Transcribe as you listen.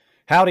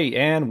Howdy,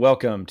 and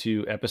welcome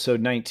to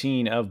episode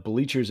 19 of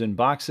Bleachers and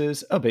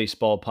Boxes, a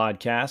baseball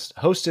podcast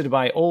hosted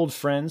by old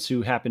friends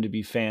who happen to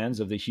be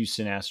fans of the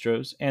Houston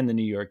Astros and the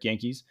New York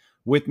Yankees.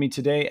 With me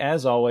today,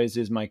 as always,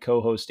 is my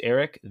co-host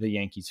Eric, the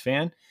Yankees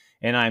fan,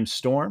 and I'm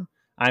Storm.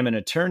 I'm an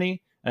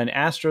attorney, an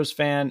Astros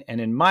fan,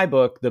 and in my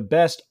book, the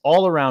best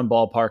all-around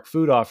ballpark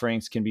food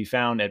offerings can be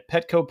found at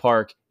Petco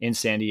Park in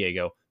San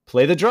Diego.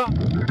 Play the drop.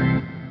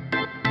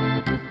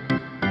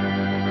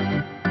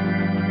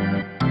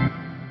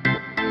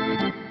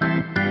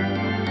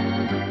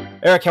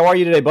 Eric, how are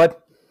you today, bud?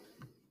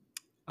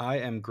 I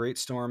am great,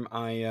 Storm.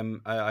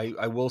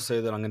 I will say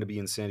that I'm going to be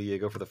in San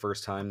Diego for the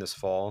first time this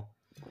fall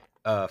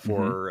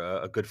for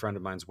a good friend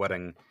of mine's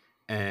wedding,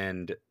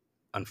 and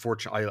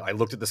unfortunately, I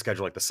looked at the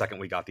schedule like the second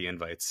we got the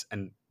invites,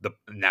 and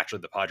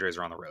naturally the Padres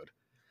are on the road.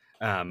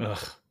 Ugh,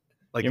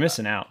 Like you're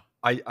missing out.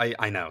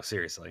 I know,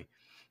 seriously.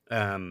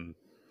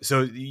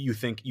 So you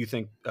think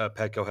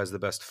Petco has the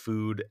best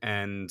food,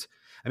 and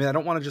I mean I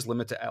don't want to just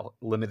limit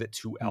it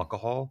to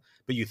alcohol,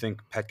 but you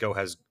think Petco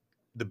has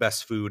the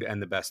best food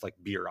and the best like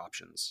beer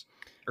options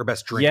or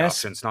best drink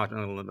options, not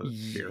only limited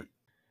to beer.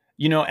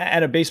 You know,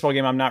 at a baseball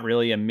game, I'm not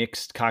really a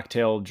mixed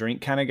cocktail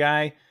drink kind of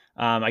guy.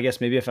 I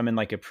guess maybe if I'm in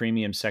like a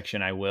premium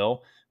section, I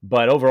will.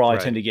 But overall, I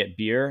tend to get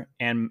beer.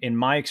 And in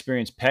my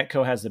experience,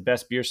 Petco has the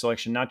best beer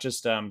selection, not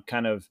just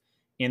kind of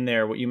in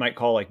there, what you might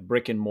call like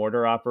brick and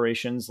mortar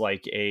operations,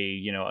 like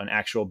an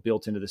actual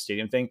built into the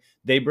stadium thing.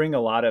 They bring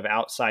a lot of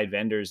outside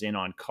vendors in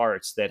on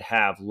carts that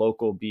have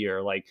local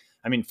beer. Like,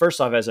 I mean,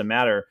 first off, as a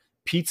matter,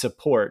 Pizza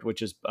Port,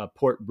 which is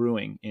Port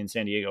Brewing in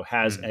San Diego,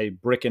 has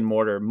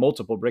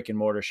multiple brick and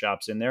mortar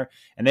shops in there,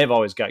 and they've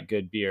always got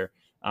good beer.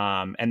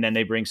 And then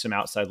they bring some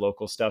outside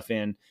local stuff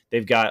in.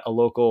 They've got a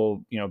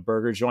local,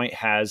 burger joint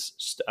has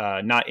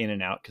not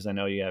In-N-Out, because I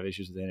know you have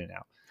issues with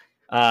In-N-Out.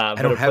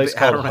 I don't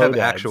have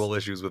actual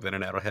issues with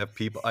In-N-Out. I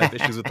have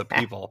issues with the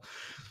people.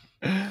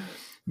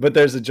 But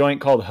there's a joint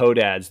called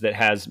Hodad's that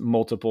has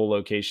multiple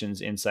locations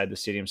inside the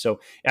stadium. So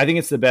I think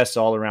it's the best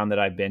all around that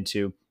I've been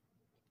to.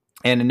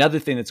 And another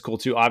thing that's cool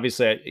too,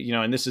 obviously,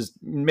 and this is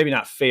maybe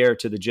not fair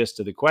to the gist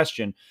of the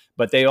question,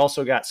 but they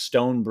also got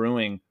Stone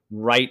Brewing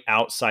right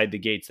outside the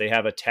gates. They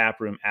have a tap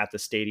room at the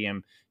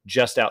stadium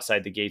just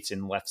outside the gates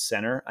in left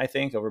center, I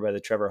think, over by the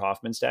Trevor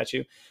Hoffman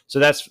statue. So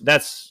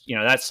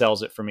that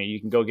sells it for me. You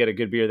can go get a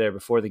good beer there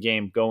before the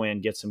game, go in,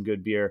 get some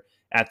good beer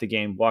at the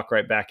game, walk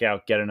right back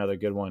out, get another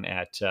good one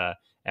at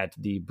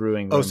the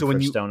brewing room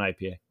for Stone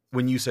IPA.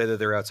 When you say that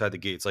they're outside the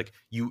gates, like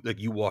you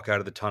walk out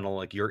of the tunnel,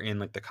 like you're in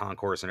like the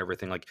concourse and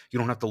everything, like you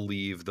don't have to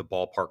leave the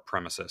ballpark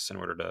premises in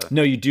order to.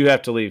 No, you do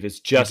have to leave. It's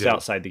just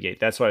outside the gate.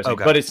 That's what I was saying.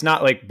 Okay. But it's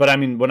not like, but I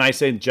mean, when I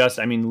say just,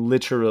 I mean,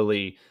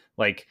 literally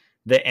like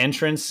the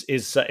entrance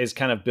is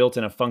kind of built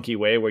in a funky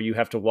way where you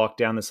have to walk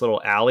down this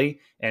little alley,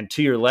 and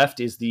to your left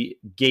is the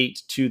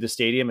gate to the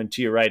stadium, and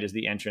to your right is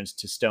the entrance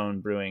to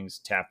Stone Brewing's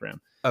tap room.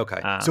 Okay.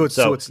 So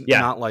it's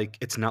not like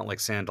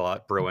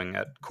Sandlot Brewing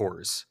at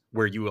Coors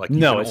where you like.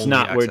 No, it's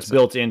not where it's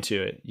built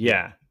into it.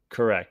 Yeah,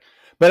 correct.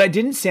 But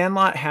didn't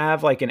Sandlot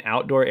have like an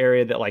outdoor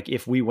area that like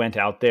if we went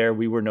out there,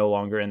 we were no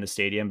longer in the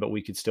stadium, but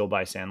we could still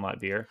buy Sandlot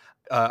beer?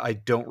 I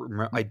don't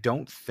remember. I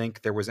don't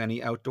think there was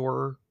any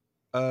outdoor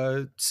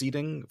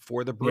seating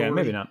for the brewery. Yeah,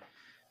 maybe not.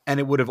 And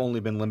it would have only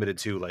been limited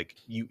to like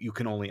you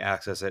can only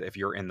access it if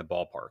you're in the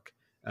ballpark.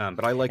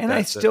 But I like and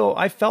that.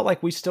 I felt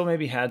like we still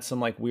maybe had some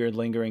like weird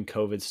lingering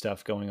COVID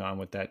stuff going on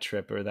with that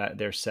trip or that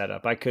their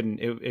setup. I couldn't.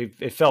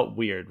 It felt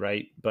weird,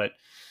 right? But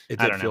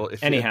I don't know.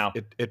 Anyhow,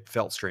 it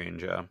felt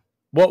strange. Yeah.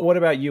 What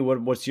about you?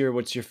 What's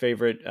your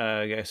favorite?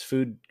 I guess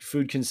food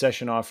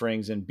concession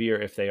offerings and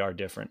beer if they are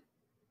different.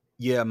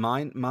 Yeah,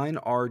 mine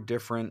are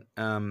different.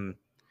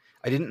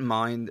 I didn't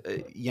mind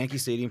Yankee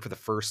Stadium for the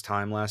first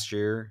time last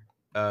year.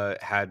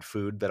 Had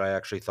food that I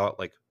actually thought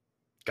like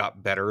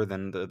got better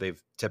than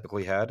they've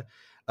typically had.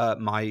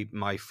 My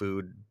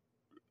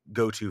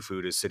go-to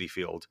food is Citi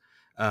Field.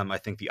 I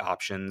think the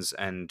options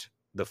and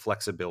the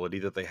flexibility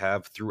that they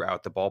have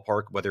throughout the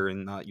ballpark, whether or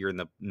not you're in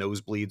the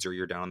nosebleeds or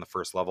you're down on the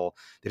first level,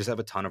 they just have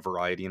a ton of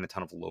variety and a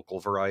ton of local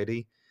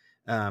variety.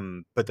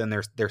 But then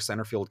their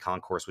center field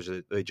concourse, which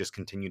they just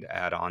continue to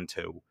add on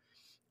to,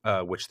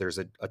 which there's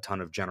a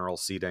ton of general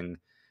seating,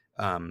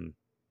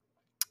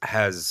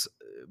 has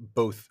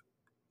both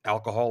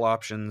alcohol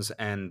options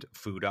and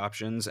food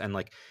options, and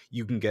like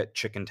you can get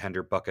chicken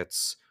tender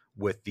buckets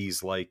with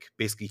these like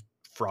basically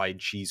fried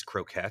cheese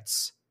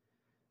croquettes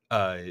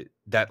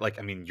that like,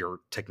 I mean, you're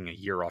taking a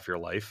year off your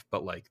life,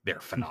 but like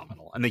they're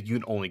phenomenal, and you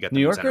can only get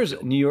them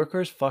New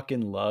Yorkers fucking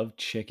love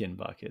chicken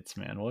buckets,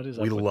 man. What is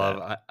up with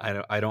that?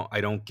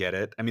 I don't get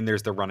it. I mean,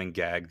 there's the running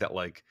gag that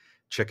like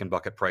chicken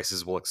bucket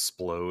prices will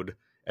explode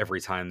every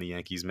time the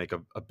Yankees make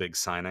a big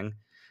signing.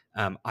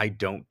 I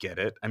don't get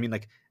it. I mean,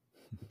 like,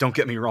 don't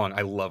get me wrong,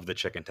 I love the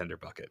chicken tender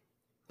bucket.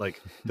 Like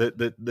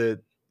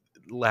the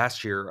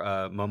last year,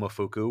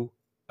 Momofuku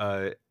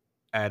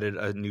added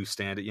a new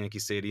stand at Yankee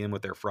Stadium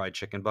with their fried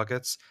chicken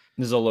buckets.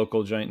 This is a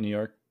local joint in New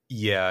York.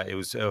 Yeah, it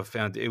was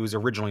it was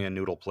originally a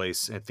noodle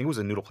place. I think it was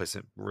a noodle place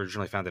that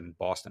originally founded in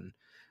Boston.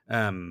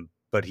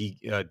 but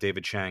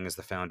David Chang is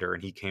the founder,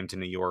 and he came to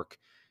New York.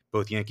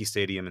 Both Yankee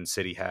Stadium and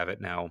City have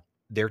it now.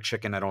 Their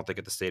chicken, I don't think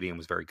at the stadium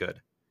was very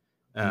good.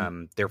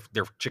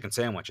 Their chicken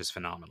sandwich is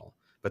phenomenal,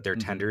 but their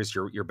tenders,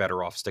 you're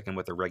better off sticking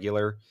with the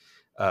regular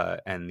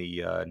and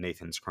the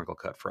Nathan's crinkle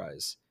cut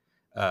fries.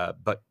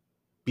 But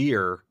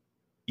beer,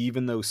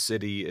 even though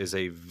City is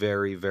a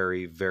very,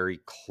 very, very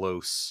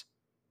close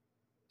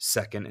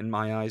second in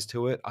my eyes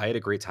to it, I had a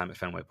great time at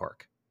Fenway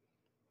Park.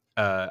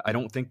 I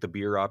don't think the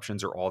beer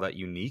options are all that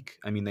unique.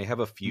 I mean, they have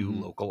a few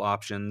local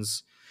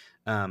options,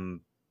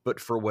 but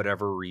for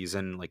whatever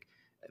reason, like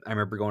I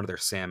remember going to their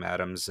Sam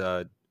Adams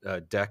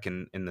deck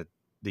in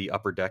the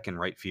upper deck in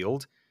right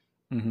field.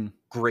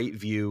 Great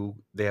view.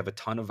 They have a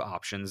ton of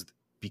options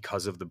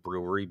because of the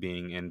brewery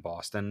being in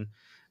Boston.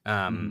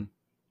 And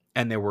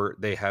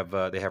they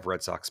have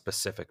Red Sox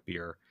specific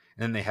beer,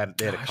 and then they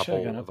had a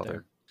couple of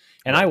other.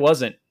 And right.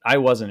 I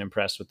wasn't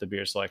impressed with the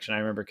beer selection. I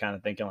remember kind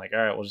of thinking like, all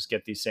right, we'll just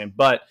get these same.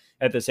 But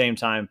at the same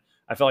time,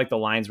 I felt like the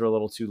lines were a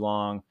little too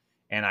long,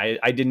 and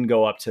I didn't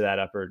go up to that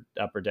upper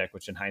deck,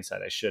 which in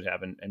hindsight I should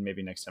have, and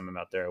maybe next time I'm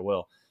out there I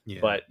will.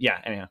 Yeah. But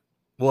yeah, anyhow.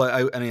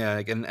 Well,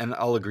 and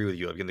I'll agree with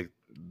you. Again,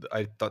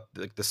 I thought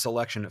the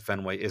selection at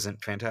Fenway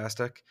isn't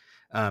fantastic.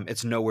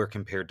 It's nowhere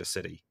compared to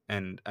City.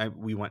 And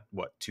we went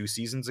 2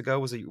 seasons ago?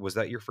 Was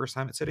that your first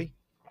time at City?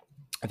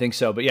 I think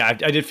so, but yeah,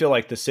 I did feel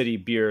like the City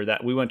beer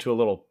that we went to a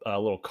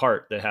little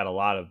cart that had a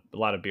lot of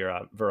beer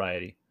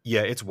variety.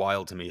 Yeah, it's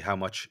wild to me how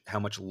much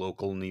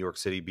local New York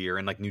City beer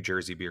and like New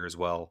Jersey beer as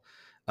well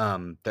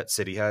that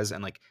City has,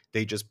 and like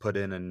they just put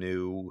in a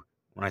new.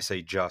 When I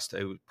say just,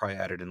 it was probably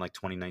added in like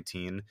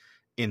 2019.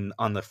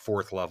 On the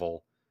 4th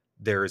level,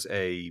 there's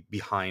a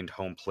behind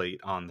home plate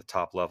on the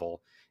top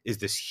level is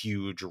this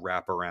huge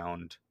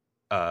wraparound,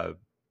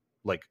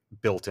 like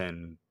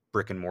built-in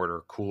brick and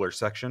mortar cooler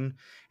section,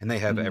 and they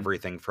have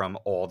everything from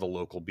all the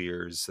local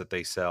beers that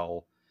they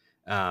sell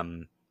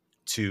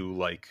to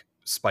like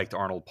spiked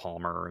Arnold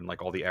Palmer and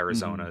like all the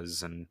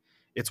Arizonas, and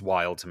it's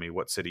wild to me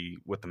what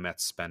the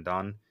Mets spend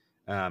on.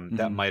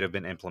 That might have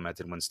been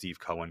implemented when Steve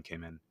Cohen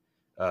came in.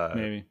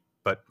 Maybe.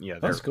 But yeah,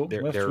 that's cool. We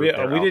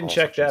didn't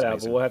check that out,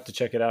 but we'll have to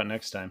check it out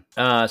next time.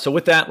 So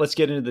with that, let's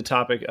get into the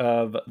topic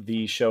of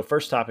the show.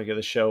 First topic of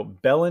the show,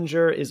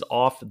 Bellinger is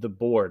off the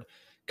board.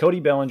 Cody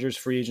Bellinger's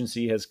free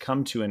agency has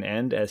come to an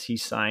end as he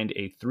signed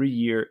a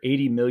 3-year,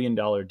 $80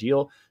 million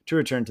deal to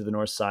return to the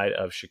north side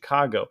of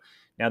Chicago.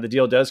 Now, the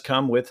deal does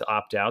come with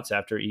opt-outs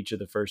after each of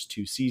the first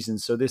 2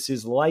 seasons, so this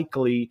is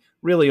likely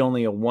really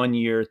only a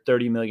 1-year,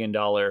 $30 million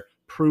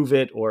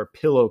prove-it or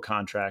pillow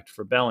contract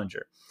for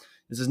Bellinger.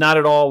 This is not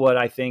at all what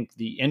I think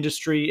the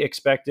industry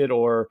expected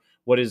or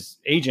what his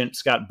agent,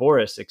 Scott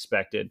Boras,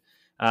 expected.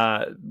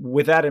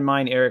 With that in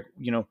mind, Eric,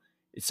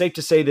 it's safe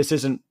to say this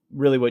isn't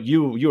really what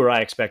you or I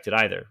expected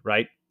either,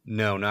 right?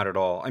 No, not at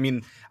all. I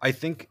mean, I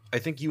think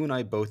you and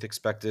I both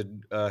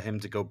expected him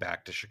to go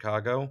back to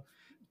Chicago.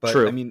 But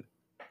true. I mean,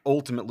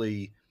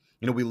 ultimately,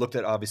 we looked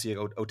at, obviously,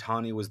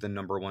 Ohtani was the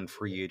number 1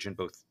 free agent,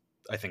 both,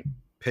 I think,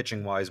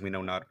 pitching-wise, we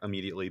know not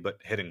immediately, but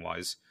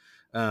hitting-wise.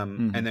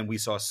 And then we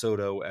saw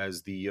Soto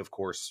as the, of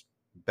course,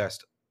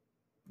 best,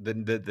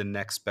 the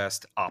next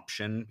best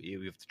option.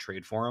 You have to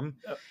trade for him.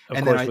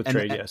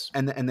 Yes.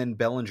 And then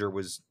Bellinger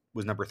was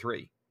number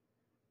 3.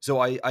 So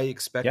I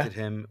expected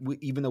him,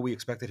 even though we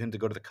expected him to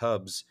go to the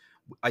Cubs,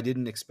 I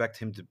didn't expect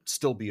him to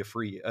still be a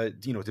free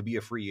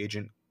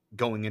agent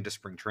going into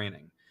spring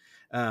training.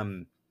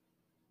 It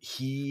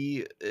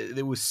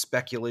was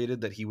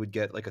speculated that he would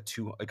get like a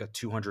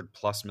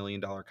 $200+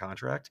 million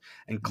contract,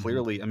 and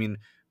clearly, I mean,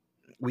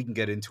 we can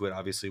get into it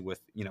obviously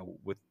with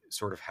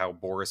sort of how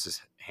Boras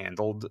has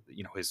handled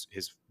his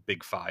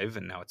big 5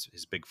 and now it's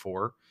his big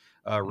 4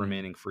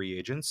 remaining free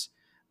agents.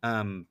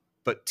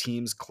 But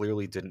teams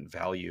clearly didn't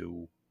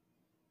value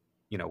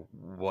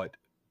what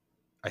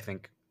I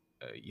think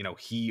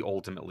he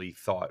ultimately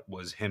thought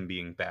was him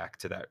being back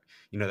to that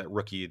that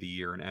Rookie of the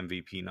Year and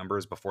MVP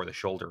numbers before the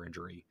shoulder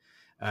injury.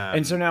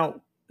 And so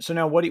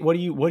now what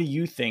do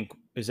you think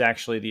is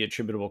actually the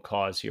attributable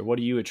cause here? What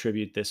do you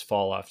attribute this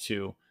fall off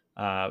to?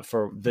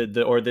 For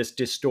or this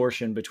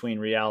distortion between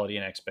reality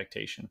and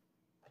expectation?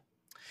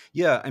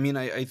 Yeah, I mean,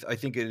 I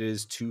think it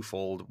is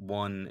twofold.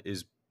 One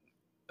is,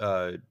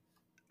 I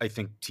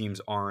think teams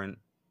aren't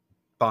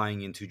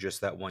buying into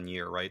just that 1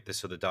 year, right?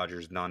 So the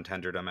Dodgers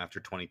non-tendered him after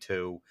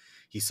 22.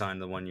 He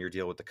signed the 1-year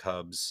deal with the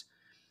Cubs.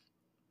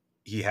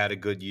 He had a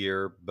good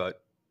year,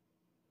 but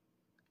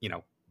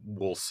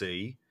we'll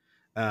see.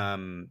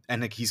 And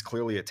like, he's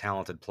clearly a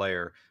talented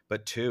player.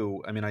 But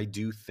 2, I mean, I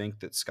do think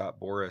that Scott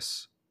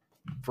Boras,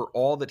 for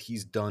all that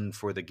he's done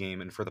for the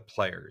game and for the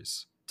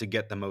players to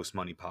get the most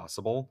money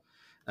possible,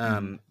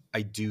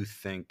 I do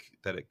think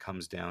that it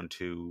comes down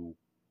to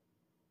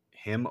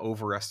him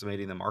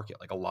overestimating the market.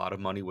 Like, a lot of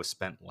money was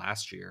spent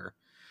last year,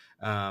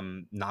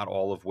 not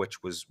all of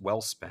which was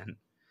well spent.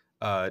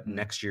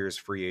 Next year's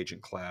free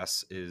agent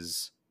class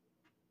is,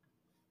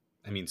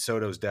 I mean,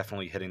 Soto's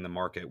definitely hitting the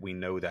market. We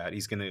know that.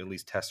 He's going to at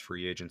least test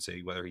free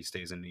agency, whether he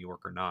stays in New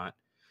York or not,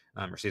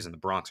 or stays in the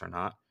Bronx or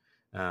not.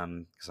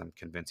 Because I'm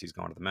convinced he's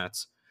going to the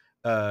Mets.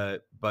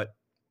 But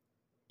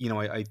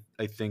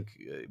I think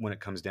when it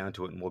comes down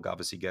to it, and we'll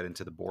obviously get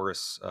into the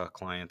Boris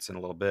clients in a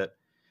little bit,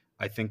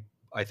 I think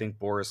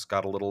Boris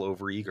got a little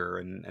overeager,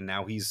 and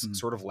now he's Mm.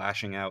 sort of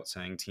lashing out,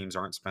 saying teams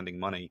aren't spending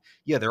money.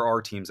 Yeah, there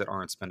are teams that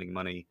aren't spending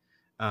money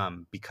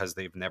because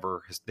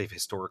they've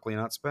historically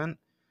not spent,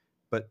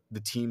 but the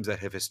teams that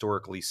have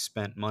historically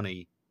spent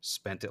money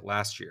spent it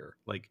last year.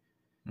 Like,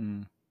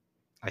 Mm.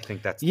 I Yeah,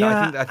 think that's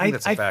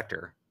a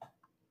factor,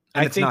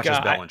 and I it's not think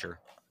just Bellinger.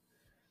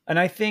 And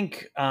I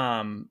think,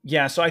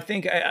 yeah, so I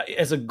think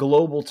as a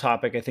global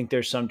topic, I think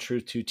there's some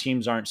truth to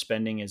teams aren't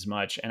spending as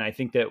much. And I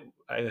think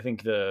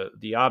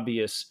the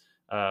obvious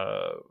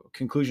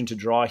conclusion to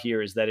draw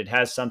here is that it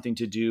has something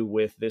to do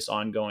with this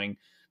ongoing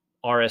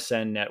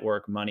RSN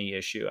network money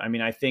issue. I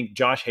mean, I think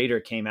Josh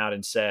Hader came out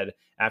and said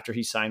after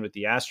he signed with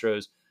the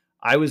Astros,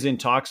 I was in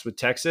talks with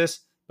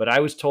Texas, but I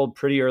was told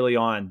pretty early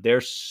on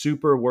they're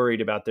super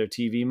worried about their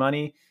TV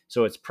money.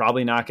 So it's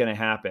probably not going to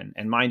happen.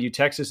 And mind you,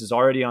 Texas is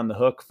already on the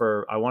hook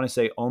for, I want to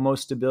say,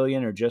 almost $1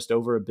 billion or just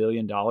over $1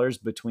 billion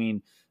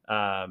between,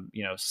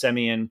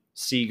 Semien,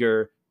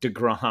 Seager,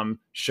 DeGrom,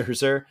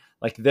 Scherzer.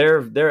 Like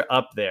they're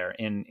up there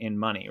in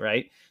money,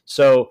 right?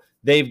 So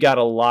they've got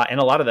a lot, and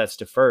a lot of that's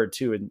deferred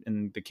too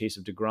in the case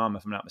of DeGrom,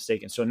 if I'm not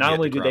mistaken. So not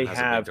only do DeGrom they has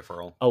have a big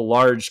deferral. a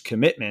large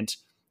commitment,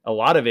 a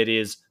lot of it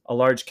is a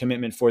large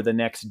commitment for the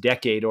next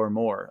decade or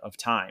more of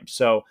time.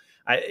 So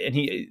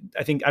I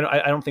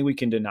don't think we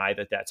can deny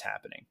that that's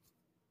happening.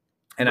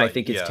 And Right, I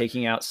think it's yeah.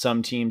 taking out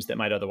some teams that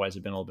might otherwise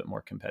have been a little bit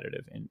more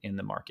competitive in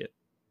the market.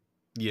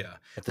 Yeah.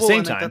 At the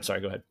same time,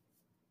 sorry, go ahead.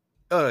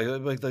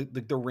 Like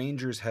the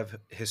Rangers have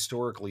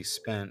historically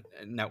spent.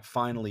 Now,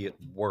 finally, it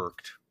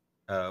worked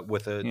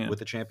with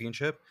a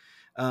championship.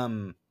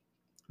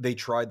 They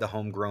tried the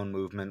homegrown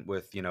movement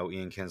with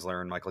Ian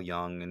Kinsler and Michael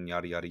Young and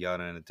yada yada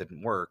yada, and it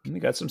didn't work. They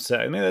got some.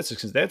 I mean, they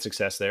had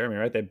success there. I mean,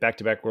 right? They had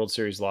back-to-back World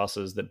Series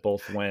losses that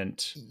both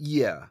went.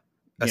 Yeah,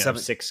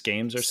 6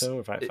 games or so.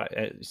 Or five,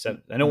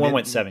 seven. I know one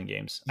went 7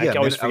 games. Yeah, I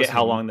always forget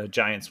how long the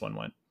Giants one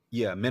went.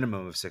 Yeah,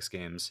 minimum of 6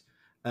 games.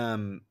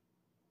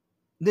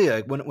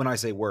 Yeah, when I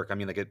say work, I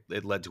mean like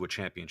it led to a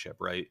championship,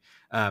 right?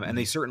 And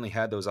they certainly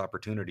had those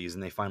opportunities,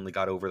 and they finally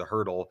got over the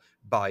hurdle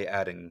by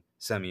adding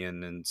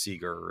Semien and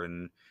Seager,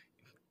 and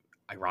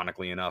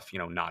ironically enough,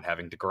 not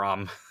having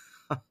DeGrom.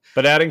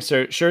 But adding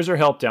Scherzer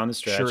helped down the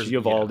stretch.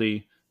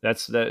 Eovaldi,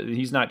 yeah.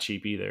 He's not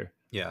cheap either.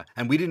 Yeah,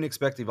 and we didn't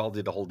expect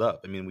Eovaldi to hold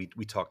up. I mean,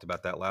 we talked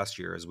about that last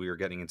year as we were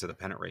getting into the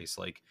pennant race.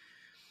 Like,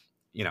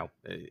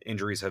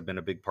 injuries have been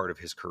a big part of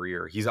his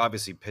career. He's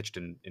obviously pitched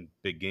in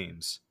big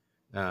games.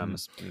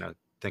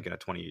 Thinking of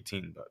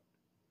 2018, but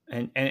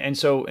and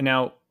so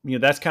now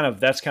that's kind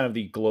of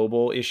the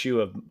global issue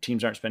of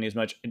teams aren't spending as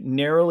much.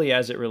 Narrowly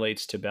as it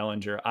relates to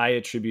Bellinger, I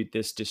attribute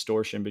this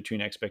distortion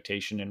between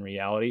expectation and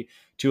reality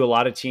to a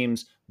lot of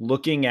teams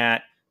looking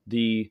at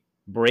the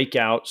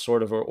breakout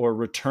sort of or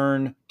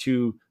return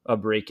to a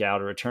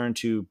breakout or return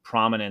to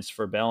prominence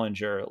for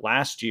Bellinger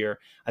last year.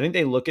 I think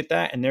they look at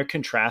that and they're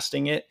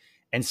contrasting it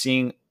and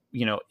seeing,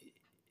 or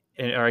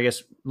I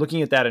guess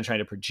looking at that and trying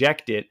to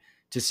project it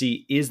to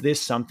see, is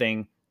this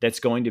something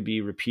that's going to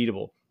be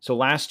repeatable? So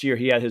last year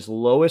he had his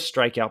lowest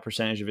strikeout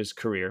percentage of his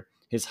career,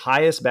 his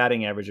highest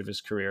batting average of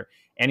his career,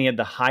 and he had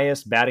the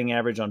highest batting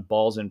average on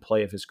balls in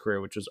play of his career,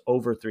 which was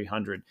over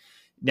 300.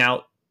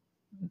 Now,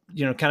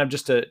 kind of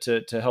just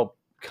to help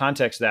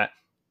context that,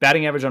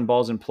 batting average on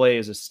balls in play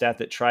is a stat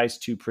that tries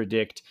to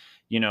predict,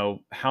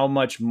 how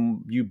much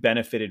you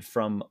benefited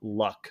from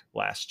luck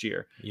last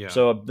year. Yeah.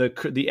 So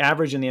the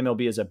average in the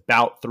MLB is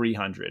about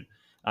 300.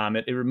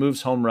 It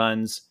removes home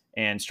runs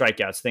and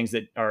strikeouts, things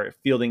that are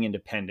fielding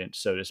independent,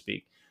 so to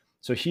speak.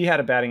 So he had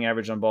a batting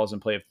average on balls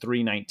in play of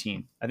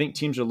 319. I think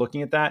teams are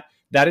looking at that.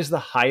 That is the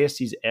highest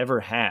he's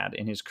ever had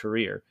in his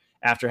career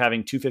after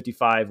having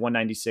 255,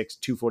 196,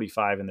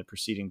 245 in the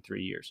preceding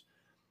 3 years.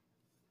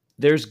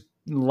 There's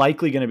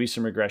likely going to be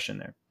some regression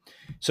there.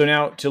 So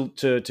now to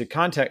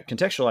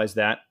contextualize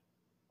that,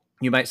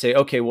 you might say,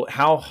 okay, well,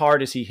 how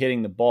hard is he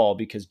hitting the ball?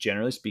 Because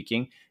generally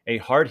speaking, a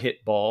hard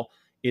hit ball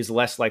is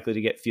less likely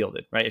to get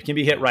fielded, right? It can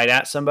be hit right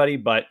at somebody,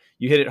 but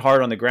you hit it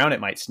hard on the ground,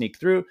 it might sneak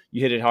through.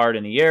 You hit it hard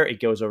in the air,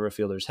 it goes over a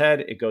fielder's head,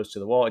 it goes to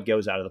the wall, it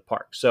goes out of the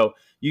park. So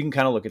you can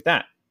kind of look at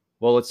that.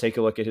 Well, let's take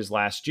a look at his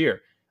last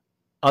year.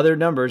 Other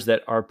numbers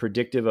that are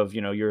predictive of,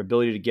 your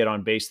ability to get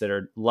on base that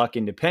are luck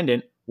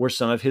independent were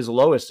some of his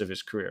lowest of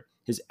his career.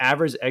 His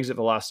average exit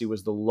velocity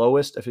was the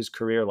lowest of his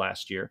career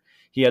last year.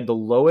 He had the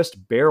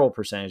lowest barrel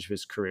percentage of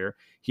his career.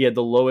 He had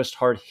the lowest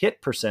hard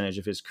hit percentage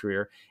of his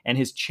career, and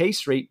his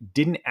chase rate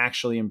didn't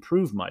actually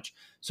improve much.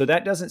 So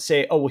that doesn't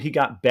say, oh, well, he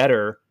got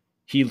better.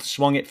 He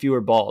swung at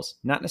fewer balls.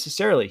 Not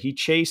necessarily. He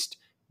chased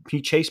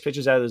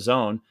pitches out of the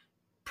zone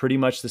pretty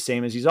much the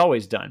same as he's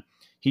always done.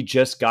 He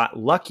just got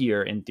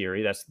luckier in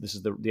theory. This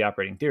is the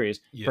operating theory is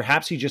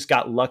perhaps he just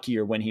got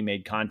luckier when he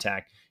made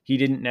contact. He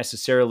didn't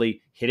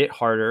necessarily hit it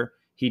harder.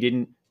 He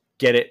didn't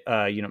get it,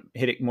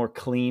 hit it more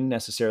clean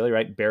necessarily,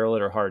 right? Barrel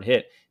it or hard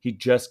hit. He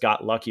just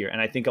got luckier. And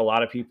I think a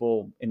lot of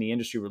people in the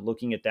industry were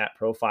looking at that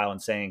profile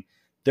and saying,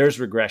 there's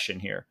regression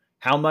here.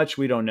 How much,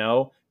 we don't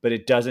know, but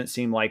it doesn't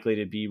seem likely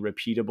to be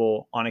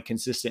repeatable on a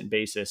consistent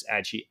basis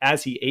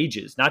as he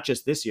ages, not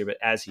just this year, but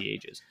as he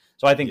ages.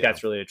 So I think Yeah.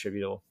 that's really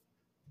attributable.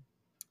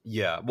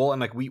 Yeah. Well,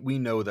 and like we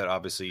know that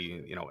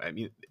obviously, I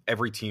mean,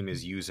 every team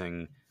is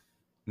using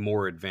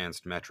more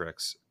advanced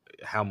metrics.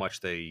 How much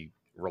they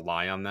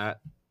rely on that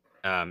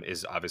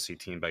is obviously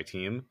team by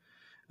team.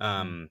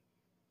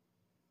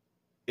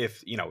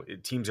 If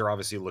teams are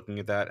obviously looking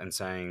at that and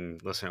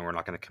saying, listen, we're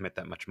not going to commit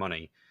that much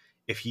money.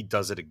 If he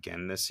does it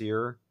again this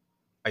year,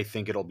 I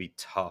think it'll be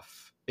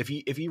tough. If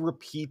he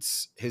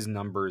repeats his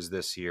numbers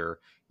this year,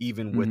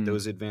 even with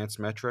those advanced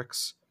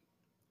metrics,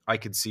 I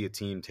could see a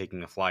team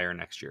taking a flyer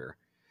next year.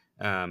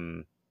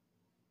 But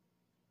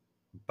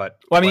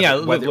well, I mean,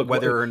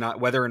 whether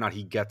or not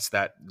he gets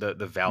that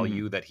the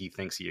value that he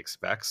thinks he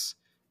expects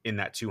in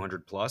that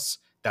 200 plus,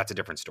 that's a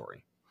different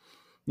story.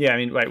 Yeah, I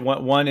mean, right.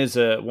 One is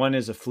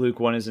a fluke,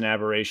 one is an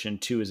aberration,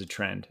 two is a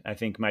trend. I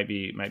think might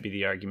be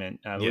the argument.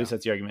 At least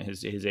that's the argument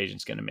his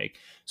agent's going to make.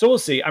 So we'll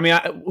see. I mean,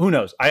 who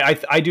knows?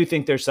 I do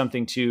think there's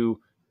something to.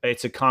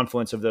 It's a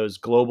confluence of those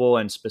global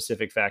and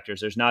specific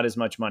factors. There's not as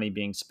much money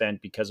being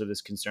spent because of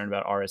this concern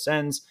about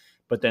RSNs,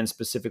 but then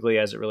specifically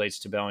as it relates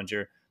to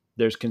Bellinger,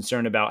 there's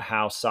concern about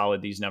how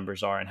solid these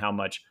numbers are and how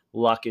much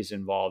luck is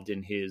involved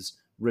in his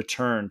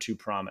return to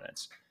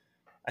prominence.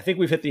 I think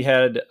we've hit the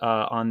head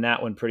on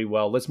that one pretty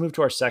well. Let's move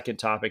to our second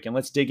topic and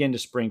let's dig into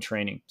spring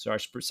training. So our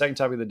second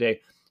topic of the day,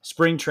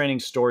 spring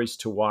training stories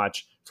to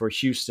watch for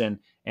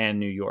Houston and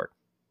New York.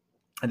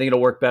 I think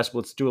it'll work best.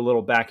 Let's do a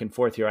little back and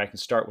forth here. I can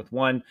start with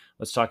one.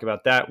 Let's talk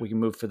about that. We can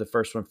move for the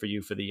first one for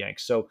you for the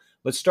Yanks. So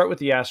let's start with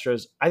the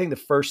Astros. I think the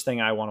first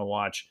thing I want to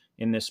watch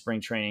in this spring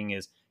training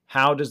is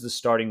how does the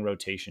starting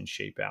rotation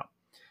shape out?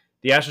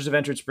 The Astros have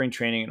entered spring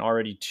training and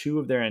already two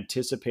of their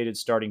anticipated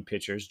starting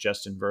pitchers,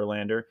 Justin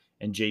Verlander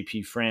and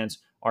JP France,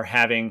 are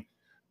having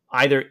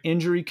either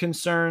injury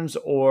concerns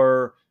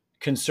or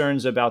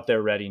concerns about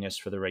their readiness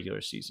for the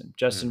regular season.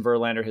 Justin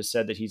Verlander has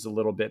said that he's a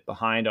little bit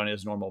behind on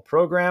his normal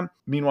program.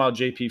 Meanwhile,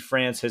 JP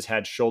France has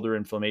had shoulder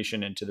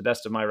inflammation and, to the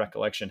best of my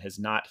recollection, has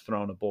not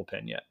thrown a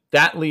bullpen yet.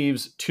 That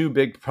leaves two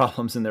big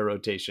problems in their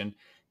rotation.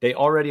 They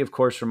already, of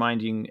course,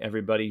 reminding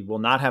everybody, will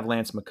not have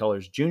Lance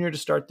McCullers Jr. to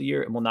start the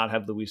year and will not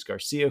have Luis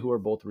Garcia, who are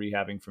both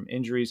rehabbing from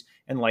injuries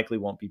and likely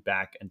won't be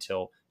back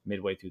until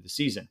midway through the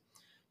season.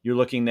 You're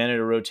looking then at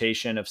a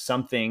rotation of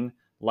something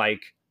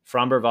like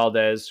Framber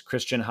Valdez,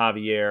 Christian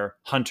Javier,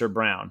 Hunter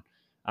Brown.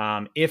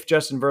 If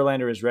Justin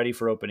Verlander is ready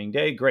for opening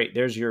day, great.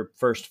 There's your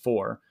first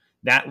four.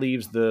 That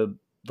leaves the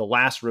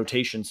last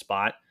rotation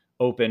spot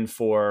open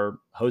for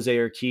Jose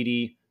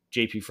Urquidy,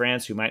 JP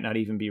France, who might not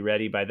even be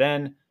ready by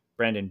then,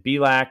 Brandon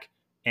Bielak,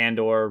 and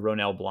or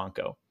Ronel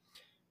Blanco.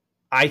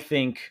 I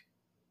think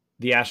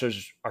the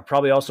Astros are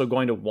probably also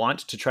going to want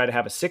to try to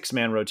have a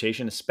six-man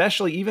rotation,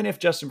 especially even if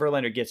Justin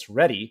Verlander gets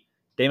ready.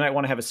 They might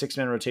want to have a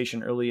six-man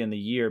rotation early in the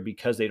year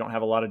because they don't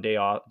have a lot of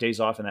days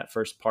off in that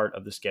first part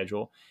of the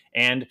schedule,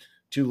 and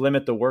to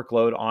limit the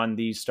workload on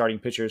these starting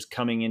pitchers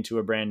coming into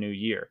a brand new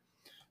year.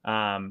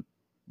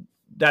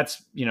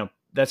 That's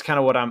kind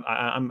of what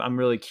I'm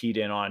really keyed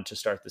in on to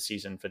start the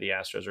season for the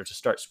Astros, or to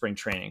start spring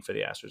training for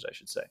the Astros, I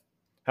should say.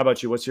 How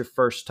about you? What's your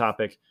first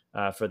topic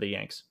for the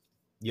Yanks?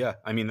 Yeah,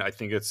 I mean, I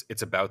think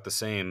it's about the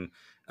same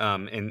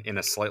in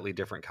a slightly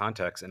different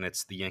context, and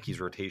it's the Yankees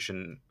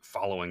rotation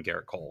following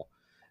Garrett Cole.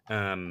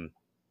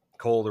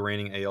 Cole, the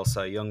reigning AL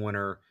Cy Young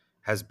winner,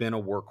 has been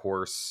a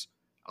workhorse.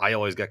 I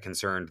always get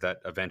concerned that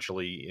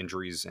eventually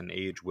injuries and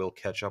age will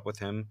catch up with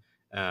him,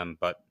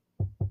 but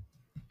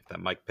if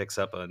that mic picks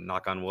up a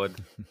knock on wood,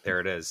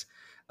 there it is.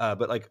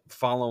 But like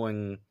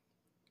following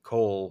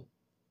Cole,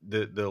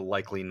 the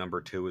likely number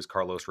two is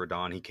Carlos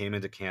Rodon. He came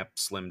into camp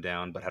slimmed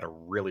down, but had a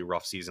really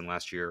rough season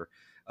last year.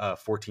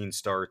 14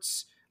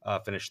 starts,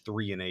 finished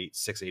 3-8,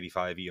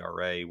 6.85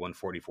 ERA,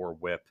 144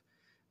 WHIP.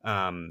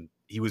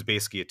 He was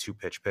basically a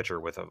two-pitch pitcher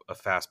with a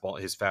fastball,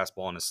 his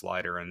fastball and his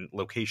slider, and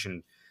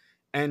location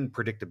and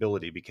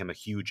predictability became a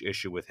huge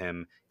issue with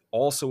him.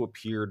 Also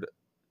appeared,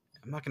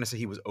 I'm not going to say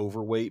he was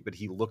overweight, but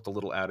he looked a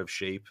little out of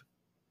shape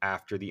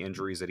after the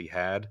injuries that he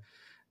had.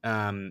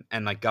 And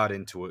like got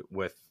into it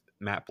with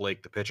Matt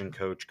Blake, the pitching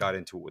coach, got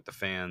into it with the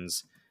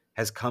fans,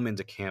 has come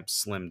into camp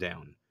slimmed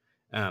down.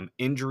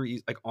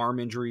 Injuries, like arm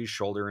injuries,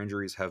 shoulder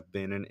injuries have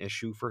been an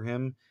issue for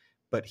him,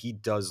 but he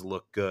does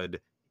look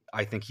good.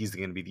 I think he's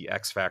going to be the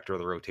X factor of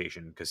the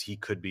rotation because he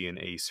could be an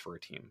ace for a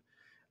team.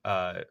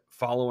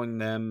 Following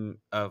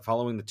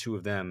the two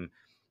of them,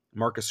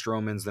 Marcus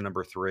Stroman's the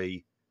number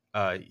three.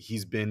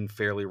 He's been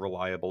fairly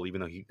reliable, even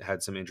though he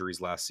had some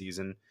injuries last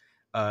season.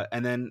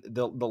 And then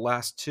the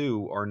last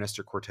two are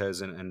Nestor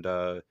Cortez and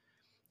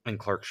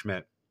Clark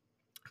Schmidt.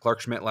 Clark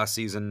Schmidt last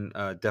season,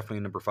 definitely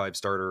a number 5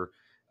 starter,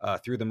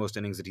 threw the most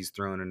innings that he's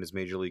thrown in his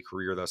major league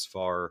career thus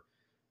far.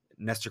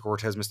 Nestor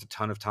Cortez missed a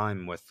ton of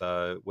time with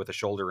a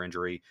shoulder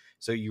injury,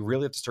 so you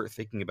really have to start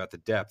thinking about the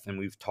depth. And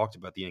we've talked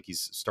about the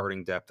Yankees'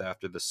 starting depth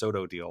after the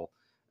Soto deal,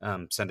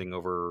 sending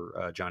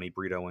over Johnny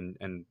Brito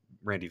and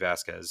Randy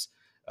Vasquez.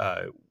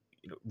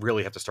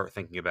 Really have to start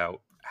thinking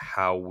about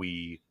how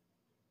we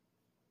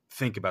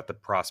think about the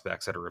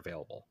prospects that are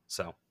available.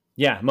 So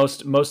Yeah,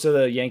 most of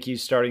the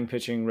Yankees starting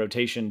pitching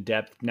rotation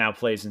depth now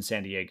plays in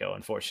San Diego,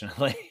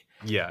 unfortunately.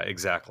 Yeah,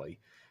 exactly.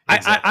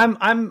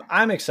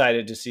 I'm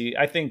excited to see.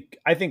 I think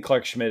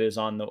Clark Schmidt is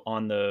on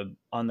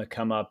the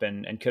come up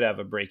and could have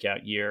a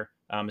breakout year,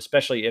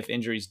 especially if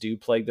injuries do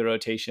plague the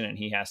rotation and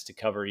he has to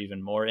cover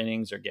even more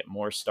innings or get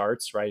more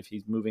starts. Right, if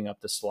he's moving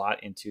up the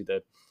slot into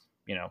the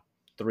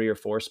 3 or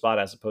 4 spot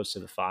as opposed to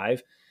the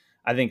 5.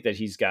 I think that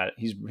he's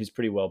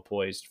pretty well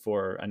poised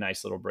for a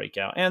nice little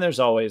breakout. And there's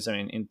always, I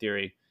mean, in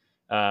theory,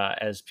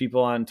 as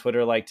people on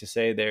Twitter like to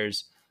say,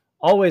 there's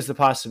always the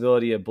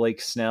possibility of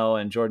Blake Snell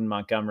and Jordan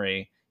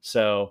Montgomery.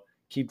 So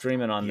keep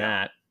dreaming on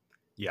that.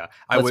 Yeah,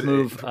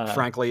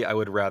 frankly, I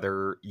would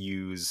rather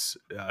use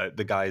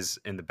the guys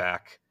in the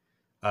back,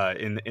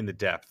 in the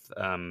depth.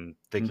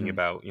 Thinking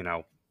about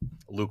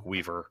Luke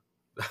Weaver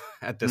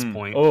at this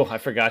point. Oh, I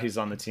forgot he's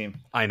on the team.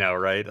 I know,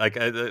 right? Like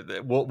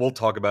we'll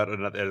talk about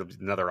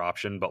another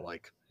option, but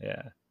like,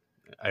 yeah,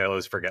 I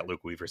always forget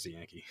Luke Weaver's the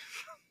Yankee.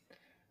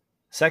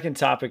 Second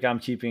topic I'm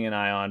keeping an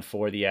eye on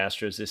for the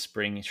Astros this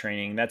spring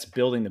training, that's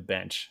building the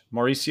bench.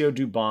 Mauricio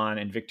Dubon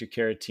and Victor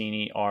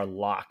Caratini are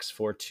locks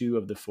for 2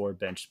 of the 4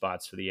 bench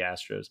spots for the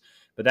Astros,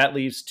 but that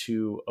leaves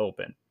 2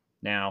 open.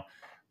 Now,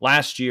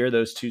 last year,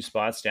 those 2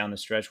 spots down the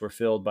stretch were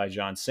filled by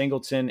John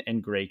Singleton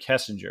and Gray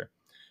Kessinger.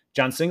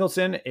 John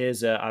Singleton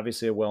is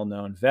obviously a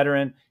well-known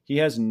veteran. He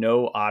has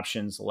no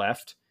options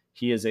left.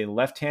 He is a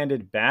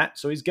left-handed bat,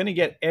 so he's going to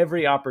get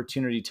every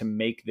opportunity to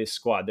make this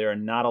squad. There are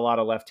not a lot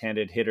of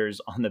left-handed hitters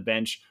on the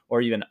bench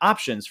or even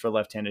options for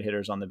left-handed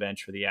hitters on the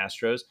bench for the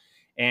Astros,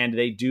 and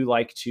they do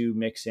like to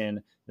mix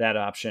in that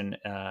option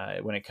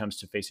when it comes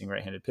to facing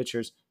right-handed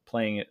pitchers,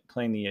 playing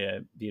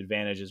the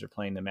advantages or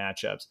playing the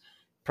matchups.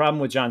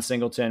 Problem with John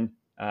Singleton,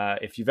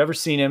 if you've ever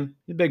seen him,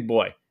 he's a big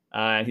boy.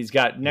 He's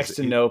got next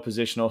to no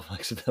positional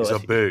flexibility.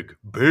 He's a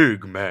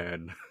big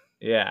man.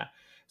 Yeah.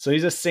 So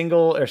he's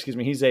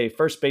he's a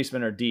first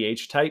baseman or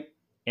DH type.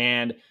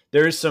 And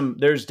there's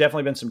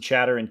definitely been some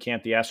chatter in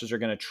camp. The Astros are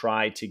going to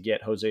try to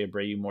get Jose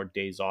Abreu more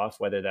days off,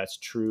 whether that's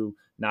true,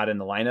 not in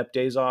the lineup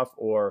days off,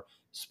 or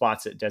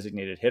spots at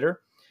designated hitter.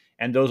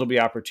 And those will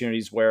be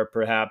opportunities where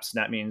perhaps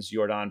that means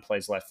Jordan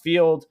plays left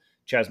field,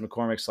 Chas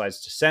McCormick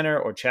slides to center,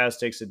 or Chas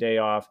takes a day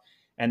off,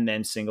 and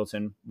then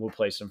Singleton will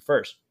place him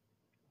first.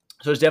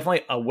 So there's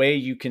definitely a way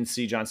you can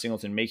see John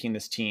Singleton making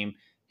this team.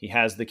 He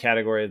has the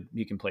category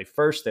he can play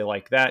first. They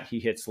like that.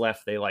 He hits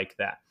left. They like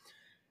that.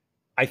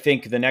 I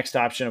think the next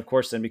option, of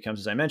course, then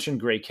becomes, as I mentioned,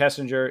 Gray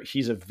Kessinger.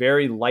 He's a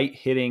very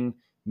light-hitting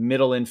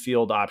middle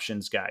infield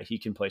options guy. He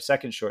can play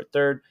second, short,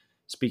 third.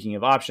 Speaking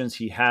of options,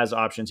 he has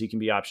options. He can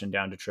be optioned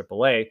down to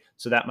AAA,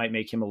 so that might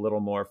make him a little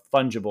more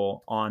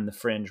fungible on the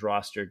fringe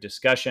roster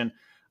discussion.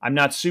 I'm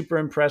not super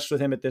impressed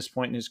with him at this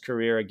point in his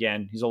career.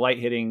 Again, he's a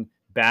light-hitting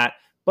bat,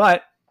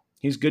 but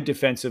he's good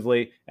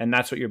defensively, and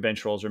that's what your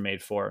bench roles are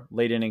made for.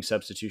 Late inning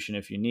substitution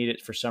if you need it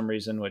for some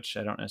reason, which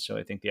I don't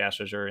necessarily think the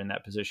Astros are in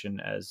that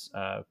position as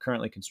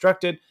currently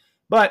constructed.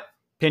 But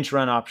pinch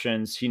run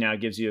options, he now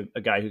gives you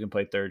a guy who can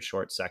play third,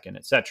 short, second,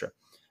 etc.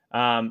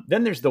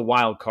 Then there's the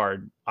wild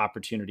card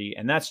opportunity,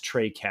 and that's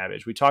Trey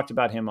Cabbage. We talked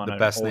about him on the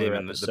best name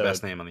on the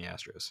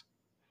Astros.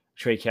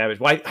 Trey Cabbage.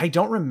 Well, I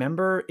don't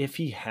remember if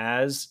he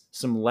has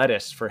some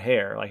lettuce for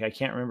hair. Like, I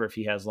can't remember if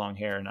he has long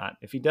hair or not.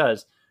 If he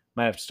does,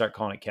 might have to start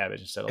calling it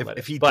cabbage instead of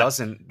lettuce. If he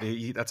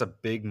doesn't, that's a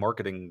big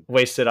marketing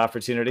wasted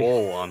opportunity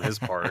goal on his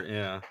part.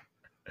 Yeah.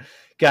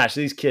 Gosh,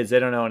 these kids, they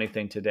don't know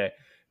anything today.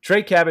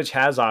 Trey Cabbage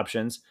has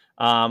options.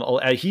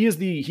 He's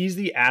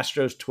the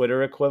Astros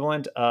Twitter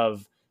equivalent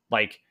of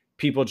like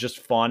people just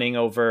fawning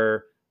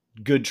over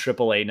good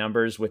AAA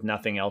numbers with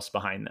nothing else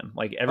behind them.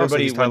 Like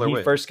everybody when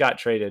he first got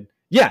traded.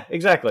 Yeah,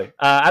 exactly.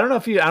 I don't know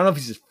if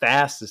he's as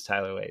fast as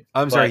Tyler Wade.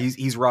 I'm sorry,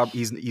 he's Rob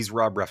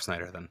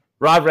Refsnyder then.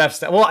 Rob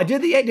Refsnyder. Well,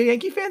 did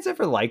Yankee fans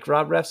ever like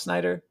Rob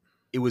Refsnyder?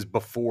 It was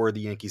before the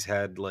Yankees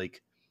had Glaber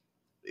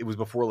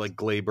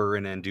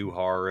and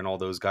Andujar and all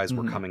those guys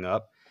were coming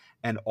up,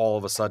 and all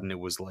of a sudden it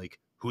was like,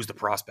 who's the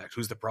prospect?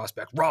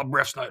 Rob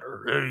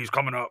Refsnyder. Hey, he's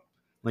coming up.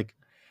 Like,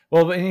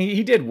 well,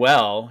 he did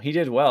well.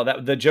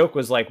 That the joke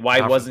was like,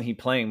 why wasn't he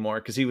playing more?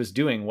 Because he was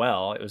doing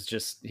well. It was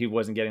just he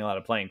wasn't getting a lot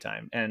of playing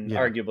time, and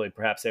arguably,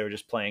 perhaps they were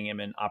just playing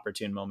him in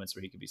opportune moments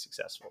where he could be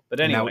successful.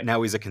 But anyway,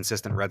 now he's a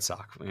consistent Red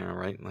Sox,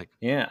 right? Like,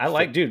 yeah,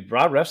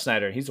 Rob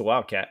Refsnyder. He's a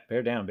Wildcat.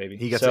 Bear down, baby.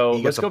 He gets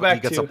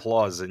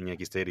applause in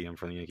Yankee Stadium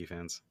from the Yankee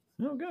fans.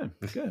 Oh, good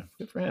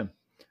for him.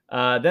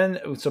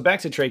 So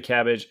back to Trey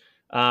Cabbage.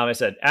 I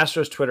said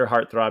Astros Twitter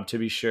heartthrob, to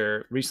be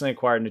sure, recently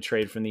acquired in a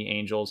trade from the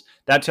Angels.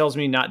 That tells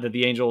me not that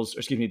the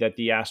that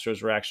the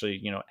Astros were actually,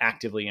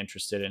 actively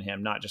interested in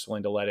him, not just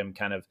willing to let him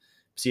kind of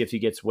see if he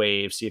gets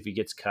waived, see if he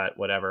gets cut,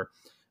 whatever.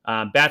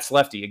 Bats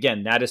lefty.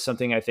 Again, that is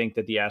something I think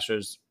that the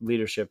Astros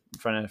leadership,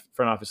 front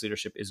office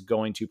leadership, is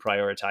going to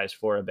prioritize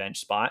for a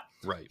bench spot.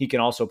 Right. He can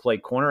also play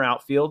corner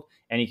outfield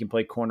and he can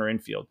play corner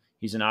infield.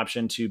 He's an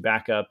option to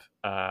back up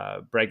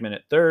Bregman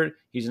at third.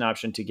 He's an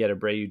option to get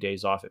Abreu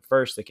days off at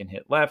first. They can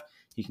hit left.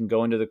 He can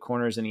go into the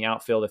corners in the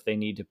outfield if they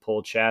need to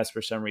pull Chas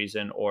for some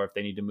reason, or if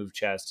they need to move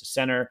Chas to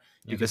center.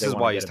 Yeah, this is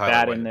why he's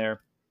Tyler Wade in there.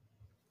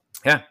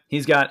 Yeah,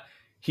 he's got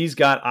he's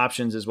got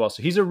options as well.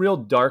 So he's a real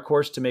dark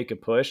horse to make a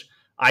push.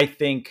 I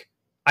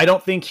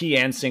don't think he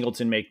and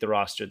Singleton make the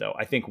roster, though.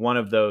 I think one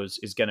of those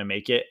is going to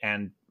make it,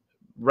 and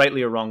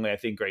rightly or wrongly, I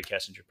think Greg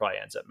Kessinger probably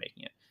ends up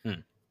making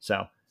it.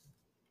 So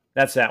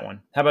that's that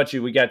one. How about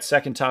you? We got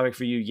second topic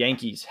for you: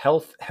 Yankees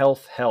health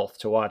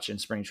to watch in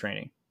spring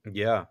training.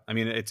 Yeah, I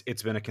mean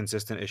it's been a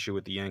consistent issue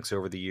with the Yanks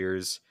over the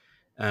years,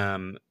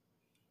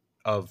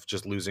 of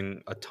just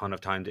losing a ton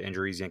of time to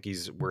injuries.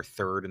 Yankees were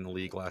third in the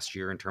league last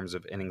year in terms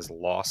of innings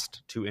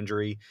lost to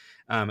injury.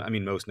 I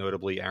mean, most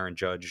notably Aaron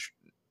Judge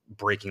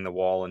breaking the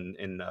wall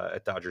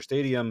at Dodger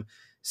Stadium,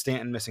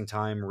 Stanton missing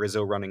time,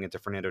 Rizzo running into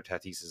Fernando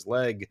Tatis's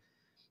leg,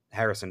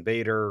 Harrison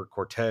Bader,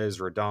 Cortez,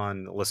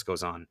 Rodon, the list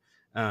goes on.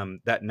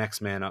 That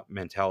next man up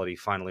mentality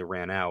finally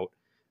ran out.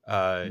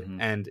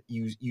 And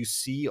you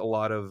see a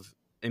lot of,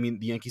 I mean,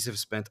 the Yankees have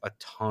spent a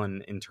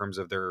ton in terms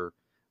of their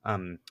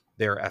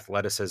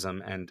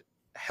athleticism and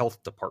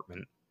health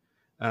department.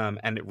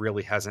 And it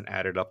really hasn't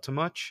added up to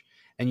much.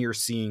 And you're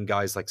seeing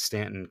guys like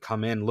Stanton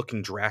come in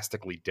looking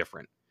drastically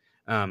different.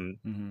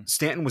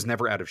 Stanton was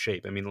never out of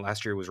shape. I mean,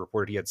 last year it was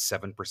reported he had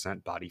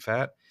 7% body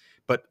fat,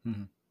 but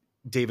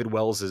David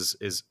Wells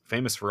is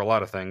famous for a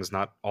lot of things,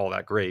 not all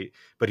that great,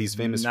 but he's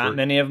famous not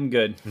many of them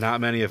good. Not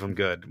many of them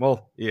good.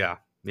 Well, yeah,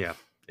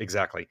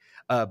 exactly.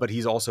 But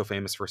he's also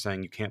famous for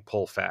saying you can't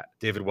pull fat.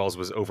 David Wells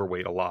was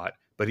overweight a lot,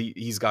 but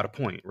he's got a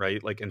point,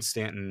 right? Like, and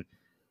Stanton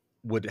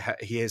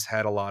he has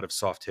had a lot of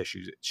soft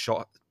tissue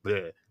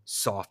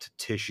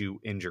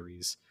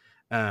injuries.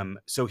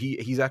 So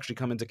he's actually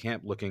come into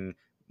camp looking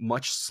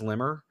much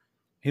slimmer.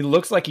 He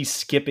looks like he's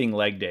skipping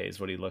leg days.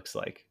 What he looks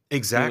like.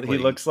 Exactly.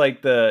 He looks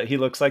like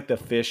the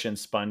fish in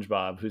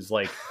SpongeBob, who's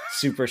like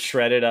super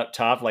shredded up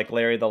top, like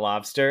Larry the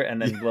Lobster,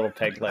 and then little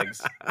peg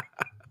legs.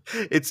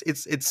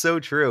 It's so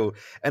true.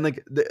 And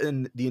like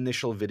the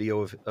initial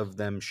video of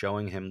them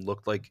showing him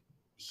looked like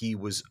he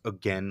was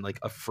again like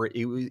afraid.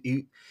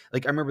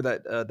 Like I remember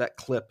that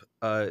clip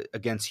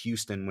against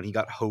Houston when he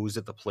got hosed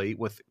at the plate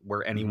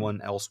where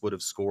anyone else would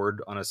have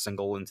scored on a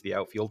single into the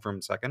outfield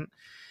from second.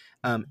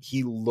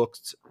 He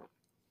looked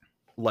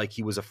like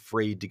he was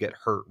afraid to get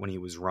hurt when he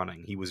was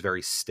running. He was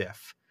very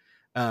stiff.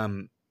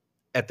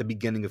 At the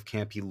beginning of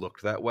camp, he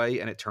looked that way,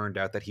 and it turned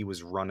out that he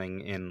was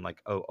running in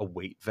like a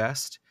weight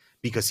vest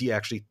because he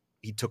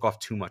took off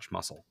too much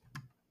muscle.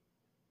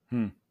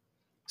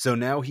 So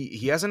now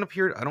he hasn't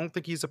appeared. I don't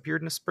think he's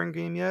appeared in a spring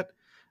game yet.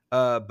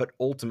 But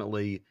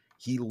ultimately,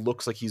 he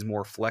looks like he's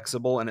more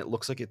flexible, and it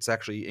looks like it's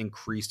actually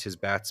increased his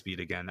bat speed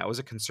again. That was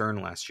a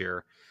concern last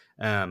year,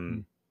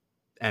 and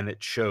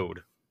it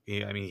showed. He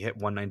hit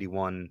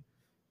 191.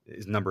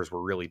 His numbers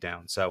were really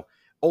down. So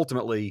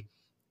ultimately,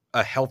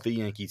 a healthy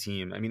Yankee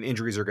team, I mean,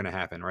 injuries are going to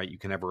happen, right? You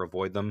can never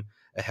avoid them.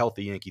 A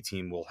healthy Yankee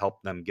team will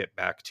help them get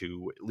back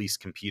to at least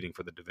competing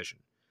for the division.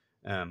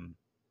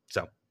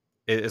 So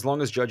as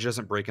long as Judge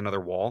doesn't break another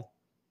wall,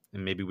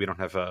 and maybe we don't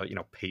have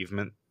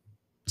pavement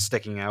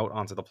sticking out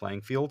onto the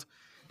playing field,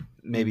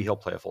 maybe he'll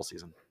play a full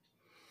season.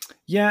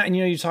 Yeah, and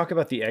you talk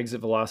about the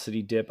exit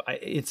velocity dip.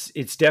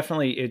 It's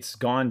definitely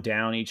gone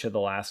down each of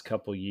the last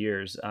couple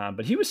years,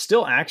 but he was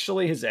still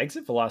his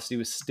exit velocity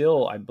was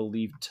still, I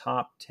believe,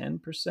 top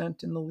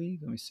 10% in the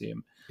league. Let me see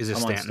him. Is it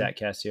Stanton? On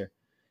Statcast here.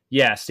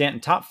 Yeah, Stanton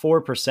top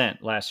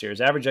 4% last year. His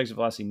average exit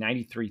velocity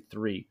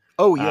 93.3.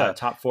 Oh yeah,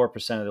 top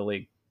 4% of the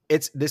league.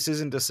 This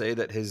isn't to say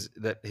that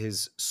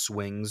his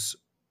swings.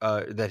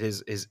 That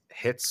his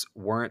hits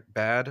weren't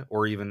bad,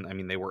 or even, I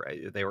mean, they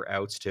were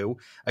outs too.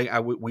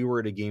 We were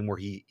at a game where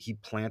he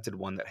planted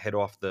one that hit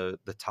off the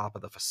top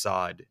of the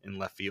facade in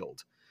left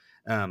field.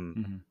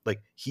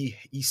 Like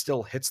he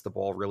still hits the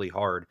ball really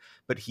hard,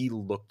 but he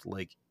looked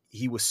like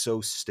he was so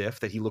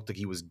stiff that he looked like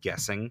he was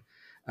guessing.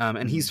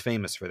 And he's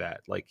famous for that.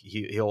 Like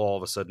he'll all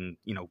of a sudden,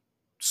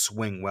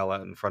 swing well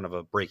out in front of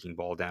a breaking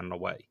ball down and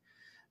away.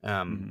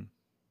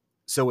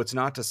 So it's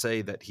not to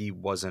say that he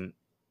wasn't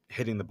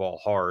hitting the ball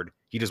hard.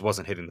 He just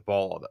wasn't hitting the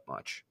ball all that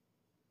much.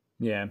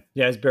 Yeah.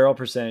 His barrel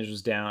percentage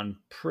was down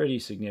pretty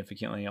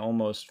significantly,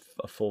 almost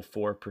a full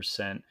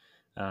 4%.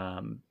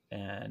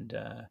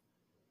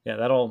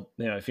 That'll,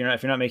 if you're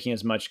not making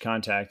as much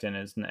contact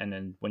and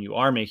then when you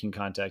are making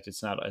contact,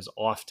 it's not as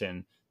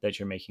often that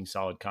you're making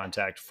solid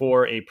contact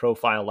for a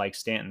profile like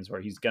Stanton's,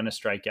 where he's going to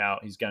strike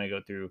out. He's going to go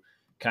through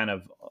kind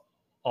of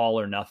all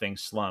or nothing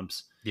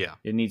slumps. Yeah.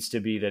 It needs to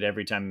be that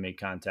every time you make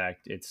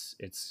contact, it's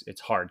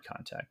hard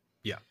contact.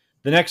 Yeah.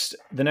 The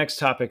next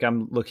topic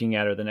I'm looking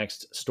at, or the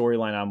next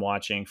storyline I'm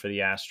watching for the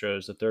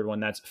Astros, the third one,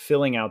 that's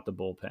filling out the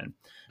bullpen.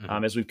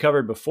 As we've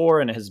covered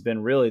before, and it has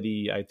been really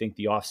the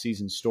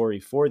offseason story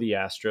for the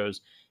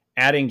Astros,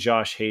 adding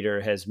Josh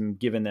Hader has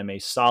given them a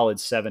solid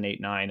 7, 8,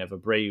 9 of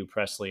Abreu,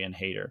 Presley, and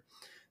Hader.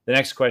 The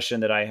next question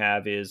that I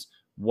have is,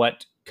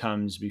 what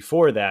comes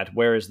before that?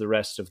 Where is the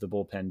rest of the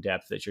bullpen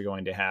depth that you're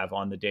going to have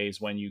on the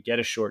days when you get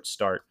a short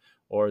start,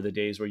 or the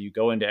days where you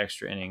go into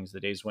extra innings, the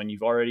days when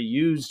you've already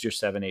used your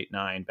 7, 8,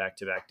 9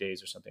 back-to-back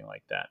days or something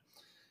like that?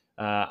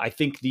 I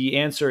think the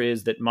answer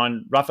is that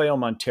Rafael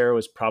Montero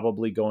is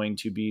probably going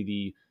to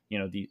be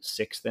the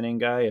 6th inning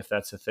guy, if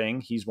that's a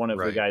thing. He's one of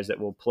the guys that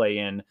will play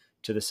in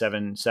to the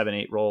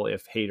 7-7-8 role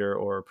if Hader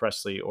or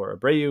Presley or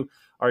Abreu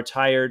are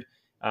tired.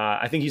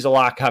 I think he's a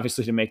lock,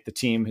 obviously, to make the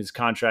team. His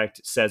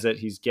contract says it.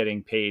 He's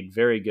getting paid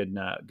very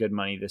good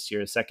money this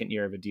year, the second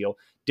year of a deal.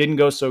 Didn't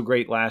go so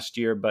great last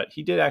year, but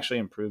he did actually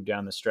improve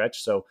down the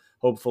stretch. So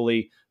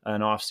hopefully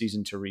an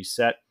offseason to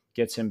reset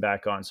gets him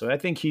back on. So I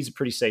think he's a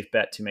pretty safe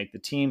bet to make the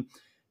team.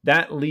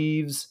 That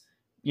leaves,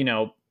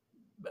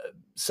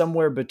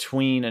 somewhere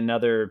between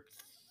another,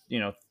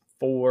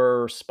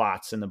 4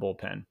 spots in the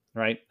bullpen,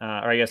 right? Or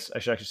I guess I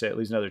should actually say at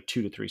least another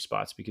 2 to 3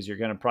 spots, because you're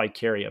going to probably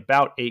carry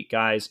about 8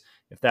 guys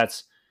if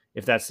that's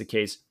the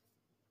case.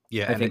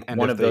 Yeah, I think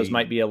one of those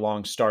might be a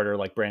long starter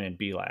like Brandon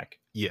Bielak.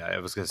 Yeah, I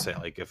was going to say,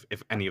 like,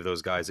 if any of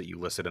those guys that you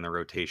listed in the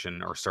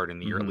rotation are starting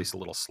the year at least a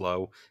little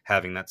slow,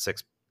 having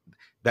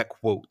that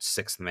quote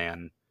sixth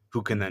man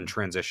who can then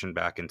transition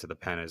back into the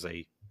pen as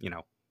a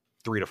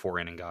 3 to 4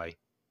 inning guy.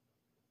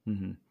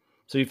 Mm-hmm.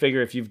 So you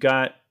figure if you've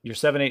got your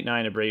 7, 8,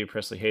 9, Abreu,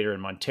 Presley, Hader,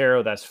 and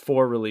Montero, that's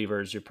 4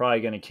 relievers. You're probably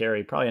going to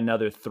carry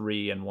another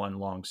 3 and 1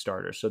 long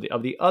starter. So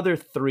of the other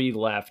 3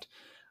 left,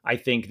 I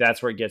think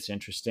that's where it gets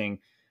interesting.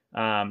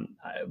 Brandon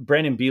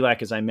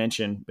Bielak, as I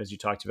mentioned, as you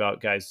talked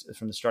about, guys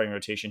from the starting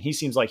rotation, he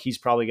seems like he's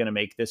probably going to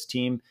make this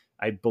team.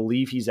 I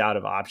believe he's out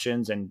of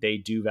options, and they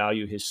do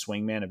value his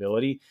swingman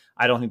ability.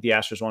 I don't think the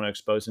Astros want to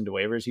expose him to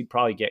waivers. He'd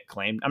probably get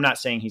claimed. I'm not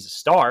saying he's a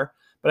star,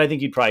 but I think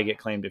he'd probably get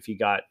claimed if he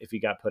got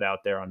put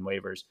out there on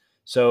waivers.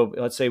 So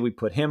let's say we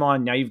put him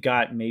on. Now you've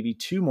got maybe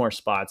 2 more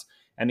spots,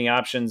 and the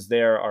options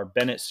there are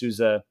Bennett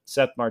Sousa,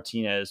 Seth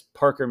Martinez,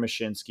 Parker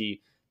Mashinsky,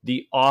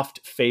 the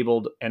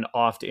oft-fabled and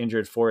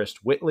oft-injured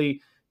Forrest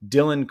Whitley,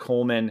 Dylan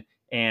Coleman,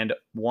 and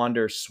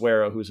Wander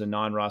Suero, who's a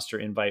non-roster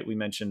invite we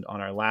mentioned on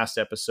our last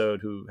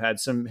episode, who had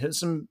some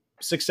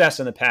success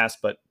in the past,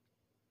 but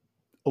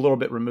a little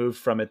bit removed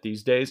from it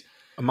these days.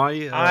 Am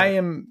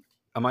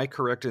I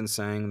correct in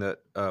saying that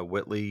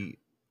Whitley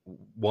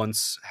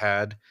once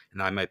had,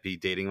 and I might be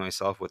dating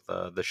myself with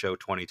the show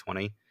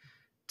 2020?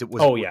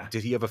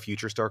 Did he have a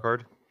future star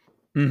card?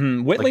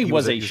 Mm-hmm. Whitley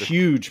was a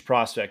huge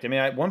prospect. I mean,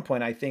 at one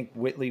point, I think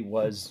Whitley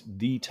was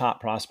the top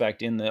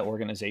prospect in the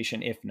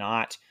organization, if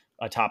not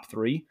a top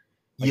 3.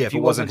 If it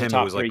wasn't him,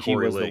 it was like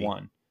Corey Lee. He was the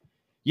one.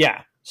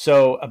 Yeah.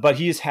 So, but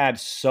he's had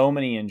so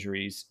many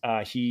injuries.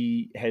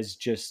 He has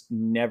just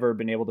never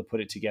been able to put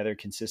it together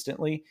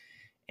consistently.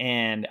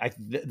 And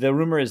the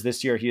rumor is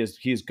this year he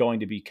is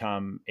going to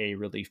become a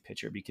relief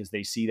pitcher, because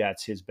they see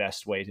that's his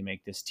best way to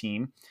make this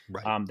team.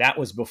 Right. That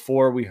was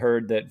before we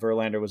heard that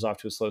Verlander was off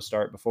to a slow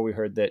start, before we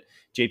heard that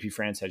JP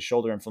France had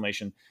shoulder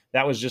inflammation.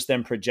 That was just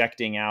them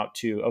projecting out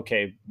to,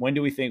 okay, when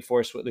do we think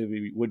Forrest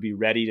Whitley would be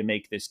ready to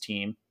make this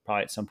team?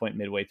 Probably at some point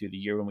midway through the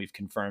year, when we've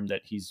confirmed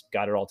that he's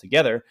got it all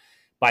together.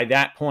 By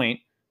that point,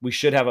 we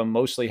should have a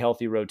mostly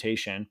healthy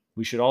rotation.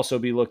 We should also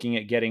be looking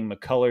at getting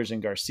McCullers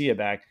and Garcia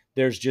back.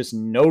 There's just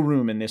no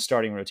room in this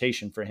starting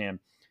rotation for him.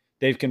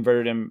 They've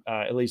converted him,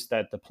 at least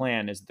that the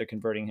plan is that they're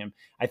converting him.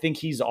 I think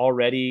he's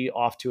already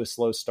off to a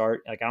slow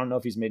start. Like, I don't know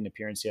if he's made an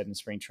appearance yet in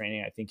spring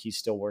training. I think he's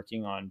still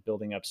working on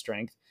building up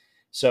strength.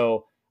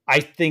 So I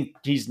think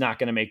he's not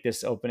going to make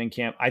this opening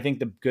camp. I think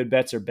the good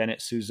bets are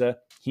Bennett Sousa.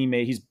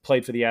 He's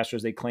played for the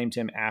Astros. They claimed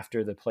him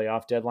after the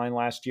playoff deadline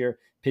last year.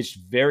 Pitched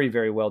very,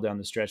 very well down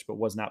the stretch, but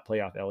was not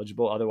playoff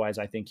eligible. Otherwise,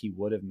 I think he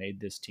would have made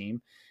this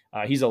team.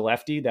 He's a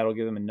lefty. That'll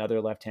give him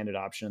another left-handed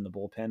option in the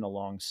bullpen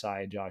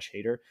alongside Josh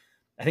Hader.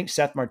 I think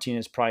Seth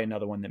Martinez is probably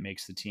another one that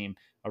makes the team.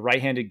 A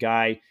right-handed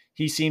guy.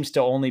 He seems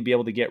to only be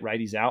able to get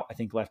righties out. I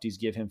think lefties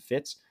give him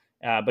fits.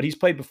 But he's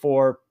played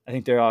before. I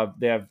think they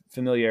have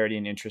familiarity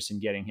and interest in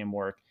getting him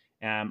work.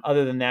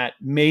 Other than that,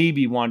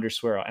 maybe Wander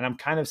Suero. And I'm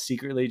kind of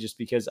secretly, just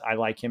because I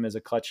like him as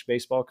a clutch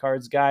baseball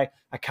cards guy,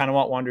 I kind of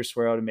want Wander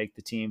Suero to make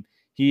the team.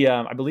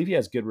 I believe he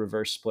has good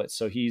reverse splits,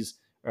 so he's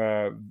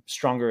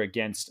stronger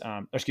against,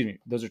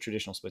 those are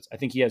traditional splits. I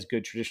think he has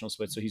good traditional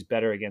splits, so he's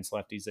better against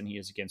lefties than he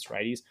is against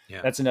righties.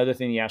 Yeah. That's another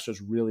thing the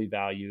Astros really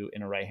value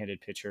in a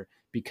right-handed pitcher,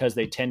 because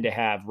they tend to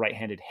have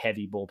right-handed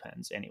heavy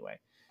bullpens anyway.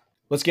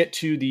 Let's get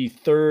to the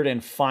third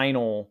and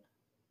final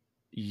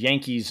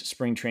Yankees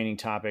spring training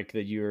topic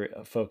that you're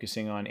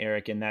focusing on,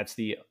 Eric, and that's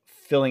the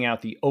filling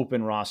out the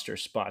open roster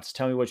spots.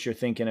 Tell me what you're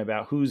thinking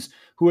about. Who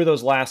are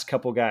those last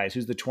couple guys?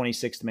 Who's the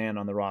 26th man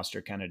on the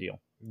roster kind of deal?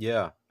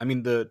 Yeah, I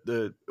mean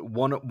the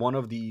one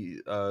of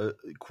the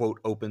quote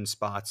open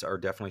spots are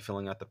definitely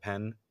filling out the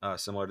pen,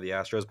 similar to the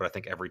Astros, but I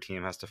think every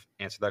team has to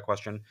answer that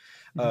question.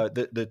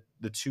 The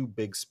 2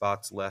 big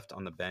spots left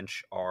on the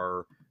bench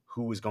are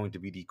who is going to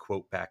be the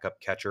quote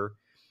backup catcher.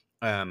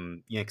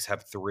 Yankees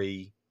have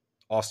 3.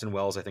 Austin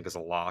Wells, I think, is a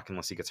lock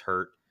unless he gets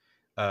hurt.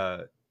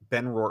 Ben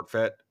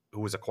Rortvedt,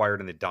 who was acquired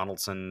in the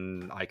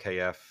Donaldson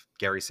IKF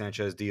Gary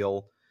Sanchez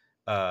deal,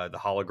 the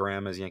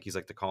hologram, as Yankees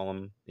like to call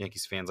him,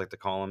 Yankees fans like to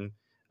call him,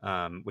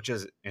 which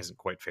isn't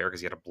quite fair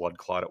because he had a blood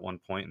clot at one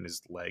point in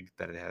his leg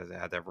that it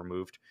had to have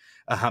removed.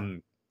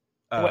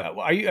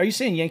 Are you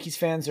saying Yankees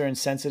fans are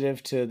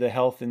insensitive to the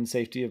health and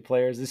safety of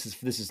players? This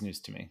is news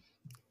to me.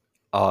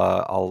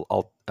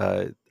 I'll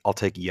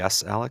take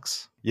yes,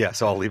 Alex. Yeah,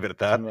 so I'll leave it at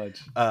that.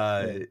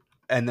 Yeah.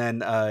 And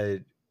then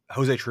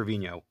Jose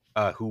Trevino,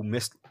 who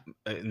missed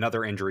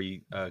another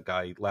injury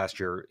guy last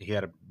year. He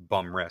had a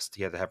bum wrist.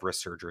 He had to have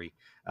wrist surgery.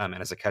 And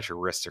as a catcher,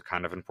 wrists are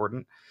kind of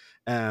important.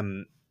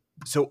 Um,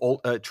 so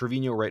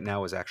Trevino right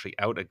now is actually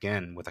out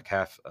again with a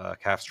calf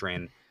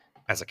strain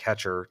as a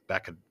catcher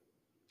that could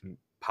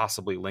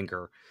possibly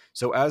linger.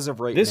 So as of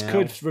right This now,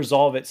 could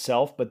resolve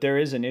itself, but there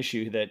is an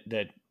issue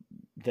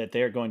that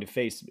they're going to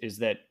face is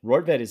that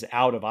Rortvedt is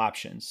out of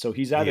options. So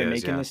he's he either is,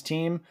 making yeah, this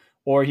team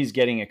or he's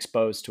getting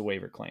exposed to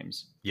waiver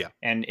claims. yeah,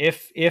 And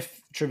if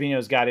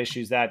Trevino's got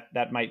issues,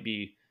 that might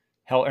be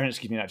hell. Or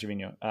excuse me, not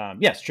Trevino.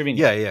 Yes, Trevino.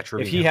 yeah, If he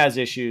Trevino, has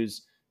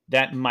issues,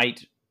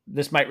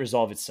 this might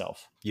resolve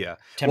itself yeah.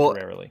 Well,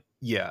 temporarily.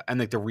 yeah, and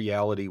like the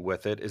reality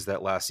with it is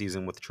that last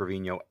season with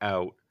Trevino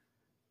out,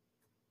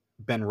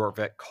 Ben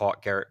Rortvedt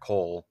caught Garrett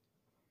Cole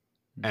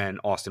and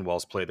Austin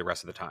Wells played the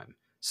rest of the time.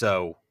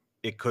 So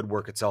it could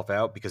work itself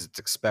out because it's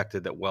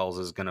expected that Wells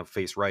is going to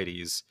face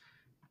righties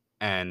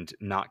and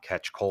not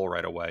catch Cole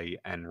right away,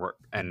 and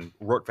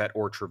Rortvedt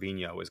or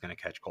Trevino is going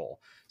to catch Cole.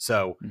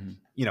 So,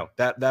 Mm-hmm.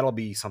 that'll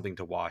be something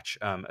to watch,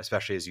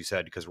 especially as you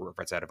said, because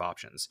Rortvedt's out of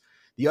options.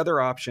 The other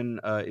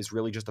option is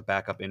really just a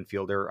backup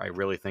infielder. I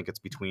really think it's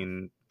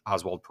between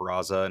Oswald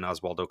Peraza and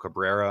Oswaldo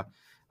Cabrera.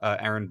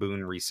 Aaron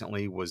Boone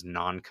recently was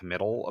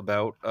non-committal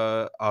about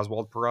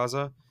Oswald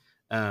Peraza.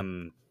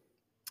 Um,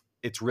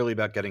 it's really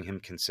about getting him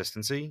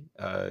consistency.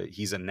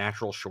 He's a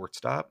natural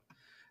shortstop,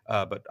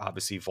 but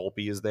obviously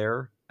Volpe is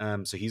there.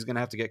 So he's going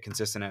to have to get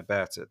consistent at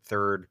bats at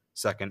third,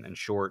 second, and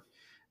short.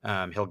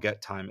 He'll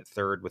get time at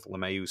third with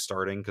LeMahieu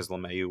starting because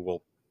LeMahieu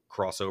will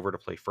cross over to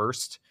play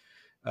first.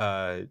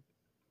 Uh,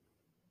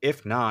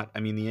 if not, I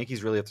mean, the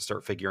Yankees really have to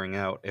start figuring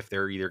out if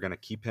they're either going to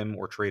keep him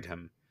or trade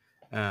him,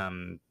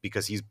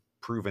 because he's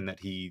proven that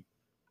he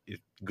is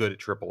good at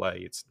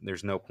AAA.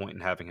 There's no point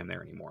in having him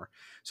there anymore.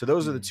 So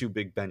those are the Mm-hmm. two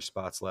big bench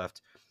spots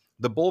left.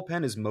 The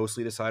bullpen is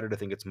mostly decided. I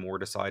think it's more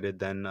decided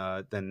than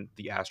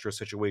the Astros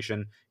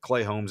situation.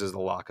 Clay Holmes is the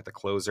lock at the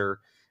closer.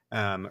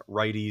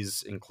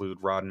 Righties include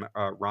Ron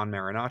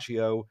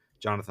Marinaccio,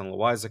 Jonathan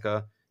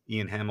Loizaga,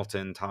 Ian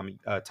Hamilton, Tommy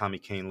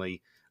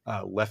Kahnle.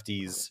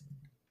 Lefties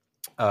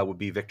would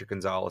be Victor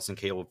Gonzalez and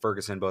Caleb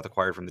Ferguson, both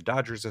acquired from the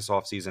Dodgers this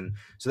offseason.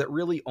 So that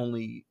really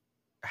only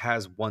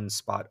has one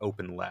spot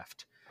open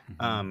left.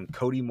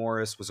 Cody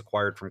Morris was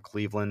acquired from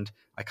Cleveland.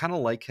 I kind of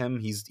like him.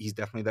 He's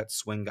definitely that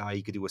swing guy.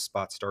 He could do a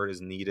spot start as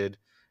needed,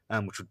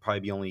 which would probably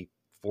be only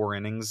 4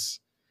 innings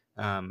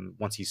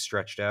once he's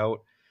stretched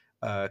out.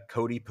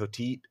 Cody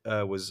Poteet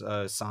was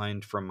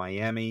signed from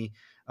Miami.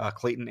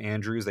 Clayton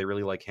Andrews, they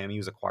really like him. He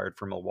was acquired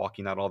from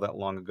Milwaukee not all that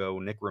long ago.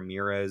 Nick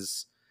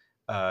Ramirez.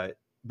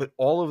 But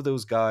all of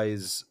those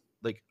guys,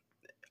 like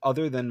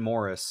other than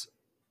Morris,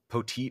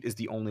 Poteet is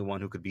the only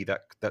one who could be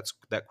that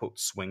quote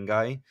swing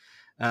guy,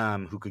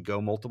 who could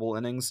go multiple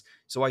innings.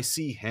 So I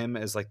see him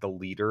as like the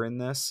leader in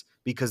this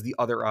because the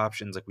other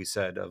options, like we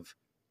said, of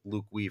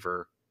Luke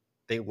Weaver,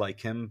 they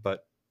like him,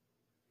 but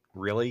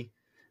really,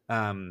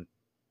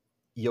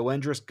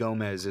 Yoendris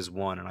Gomez is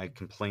one, and I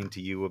complained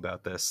to you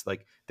about this.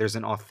 Like, there's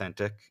an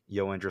authentic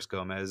Yoendris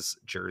Gomez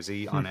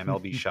jersey on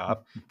MLB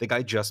Shop. The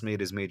guy just made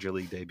his major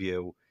league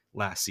debut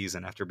last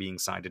season after being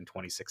signed in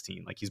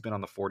 2016. Like, he's been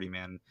on the 40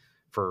 man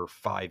for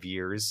 5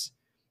 years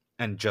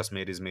and just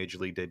made his major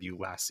league debut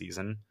last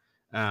season.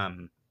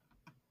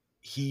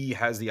 He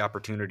has the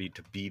opportunity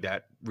to be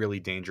that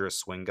really dangerous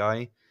swing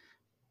guy,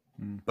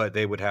 but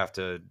they would have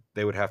to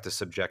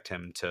subject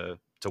him to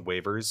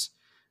waivers.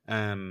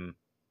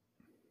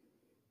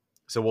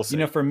 So we'll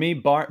see. For me,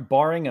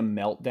 barring a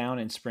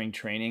meltdown in spring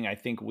training, I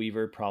think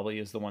Weaver probably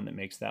is the one that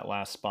makes that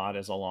last spot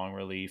as a long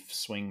relief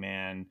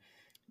swingman.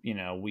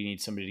 We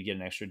need somebody to get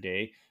an extra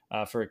day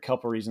for a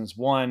couple reasons.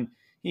 One,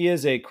 he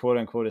is a quote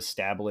unquote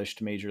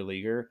established major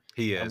leaguer.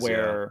 He is,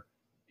 where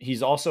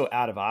he's also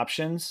out of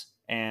options,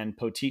 and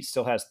Poteet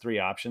still has 3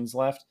 options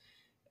left.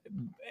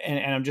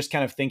 And I'm just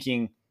kind of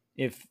thinking,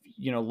 if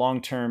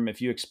long term,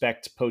 if you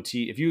expect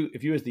Poteet, if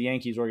you as the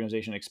Yankees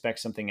organization expect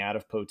something out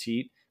of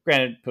Poteet.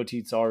 Granted,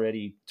 Poteet's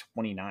already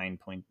 29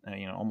 point,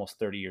 almost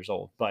 30 years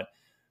old, but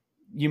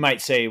you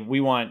might say we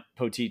want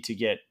Poteet to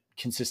get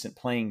consistent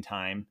playing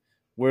time.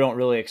 We don't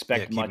really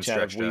expect much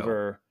out of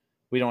Weaver.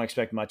 We don't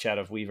expect much out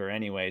of Weaver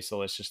anyway, so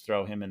let's just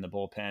throw him in the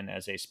bullpen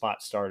as a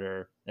spot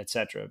starter,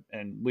 etc.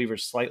 And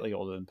Weaver's slightly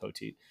older than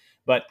Poteet,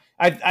 but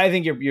I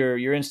think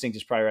your instinct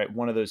is probably right.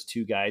 One of those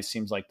two guys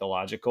seems like the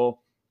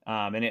logical,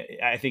 and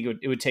I think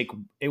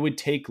it would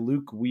take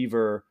Luke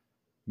Weaver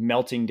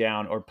melting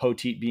down or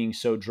Poteet being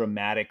so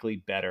dramatically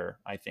better,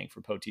 I think,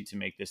 for Poteet to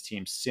make this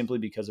team simply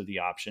because of the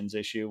options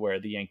issue where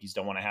the Yankees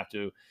don't want to have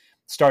to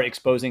start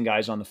exposing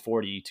guys on the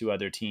 40 to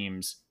other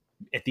teams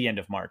at the end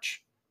of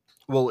March.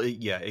 Well,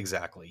 yeah,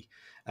 exactly.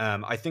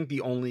 I think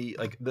the only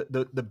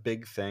the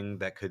big thing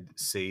that could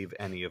save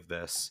any of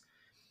this,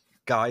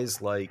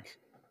 guys like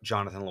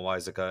Jonathan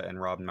Loizaga and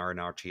Rob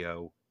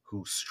Marinaccio,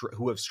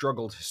 who have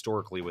struggled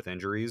historically with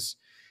injuries,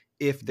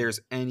 if there's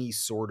any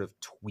sort of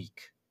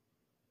tweak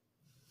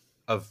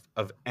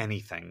of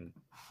anything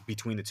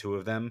between the two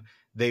of them,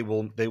 they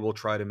will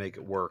try to make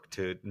it work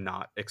to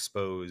not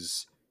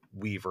expose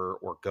Weaver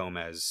or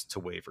Gomez to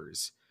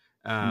waivers.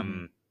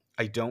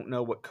 I don't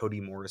know what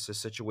Cody Morris's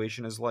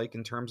situation is like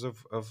in terms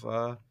of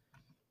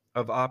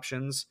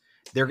options.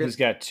 They're gonna He's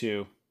got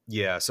two,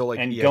 yeah. So like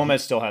and yeah he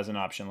Gomez still has an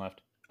option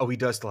left. oh he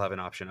does still have an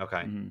option. Okay.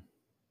 Mm-hmm.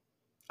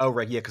 Oh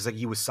right, yeah, because like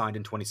he was signed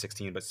in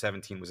 2016, but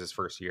 17 was his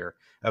first year.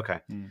 Okay,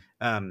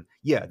 Mm.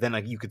 yeah, then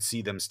like you could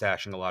see them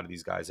stashing a lot of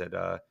these guys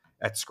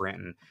at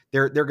Scranton.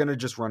 They're gonna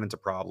just run into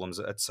problems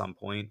at some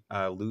point.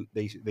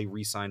 They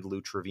re-signed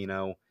Lou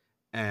Trevino,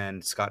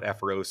 and Scott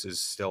Efferos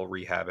is still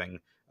rehabbing.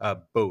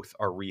 Both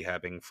are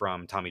rehabbing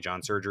from Tommy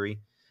John surgery.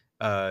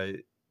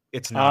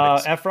 It's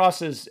not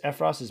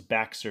Efros's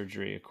back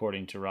surgery,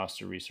 according to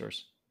roster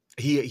resource.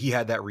 he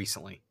had that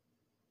recently.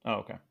 Oh,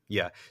 okay.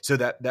 Yeah, so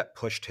that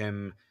pushed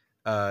him.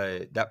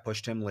 That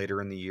pushed him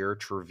later in the year.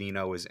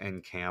 Trevino is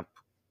in camp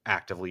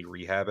actively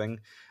rehabbing,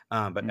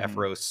 but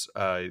Efros,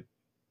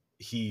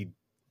 he,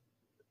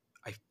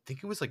 I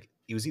think it was like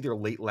it was either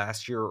late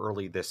last year or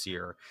early this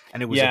year,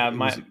 and it was I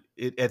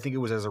think it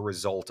was as a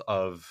result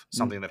of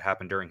something that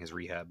happened during his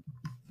rehab.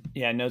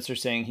 Yeah, notes are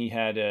saying he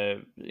had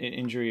an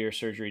injury or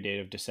surgery date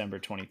of December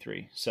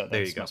 23, so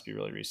that must be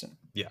really recent.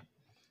 Yeah.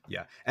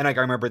 Yeah, and like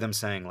I remember them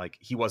saying like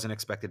he wasn't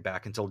expected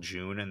back until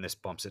June, and this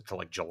bumps it to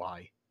like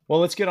July. Well,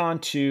 let's get on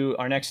to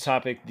our next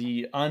topic: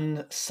 the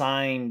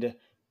unsigned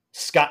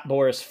Scott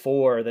Boras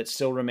 4 that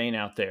still remain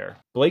out there.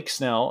 Blake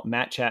Snell,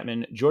 Matt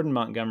Chapman, Jordan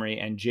Montgomery,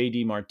 and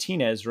JD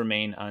Martinez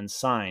remain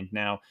unsigned.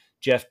 Now,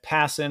 Jeff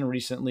Passan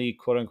recently,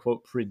 quote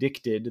unquote,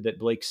 predicted that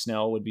Blake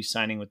Snell would be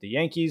signing with the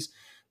Yankees,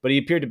 but he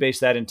appeared to base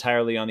that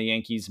entirely on the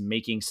Yankees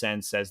making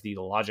sense as the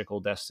logical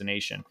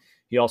destination.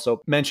 He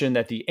also mentioned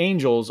that the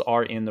Angels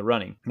are in the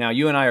running. Now,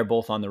 you and I are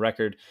both on the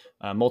record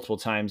multiple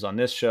times on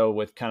this show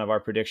with kind of our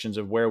predictions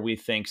of where we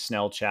think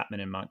Snell, Chapman,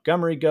 and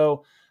Montgomery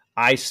go.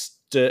 I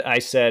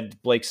said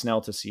Blake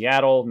Snell to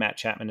Seattle, Matt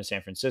Chapman to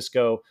San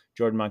Francisco,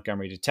 Jordan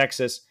Montgomery to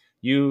Texas.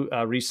 You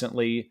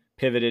recently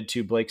pivoted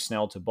to Blake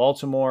Snell to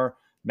Baltimore.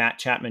 Matt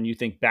Chapman, you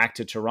think back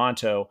to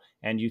Toronto,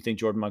 and you think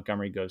Jordan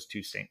Montgomery goes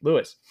to St.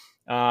 Louis.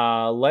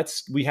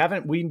 We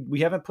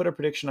haven't put a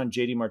prediction on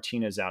JD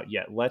Martinez out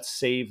yet. Let's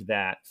save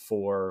that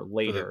for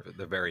later. For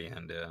the very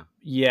end, yeah.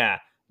 Yeah.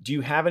 Do you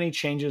have any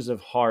changes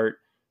of heart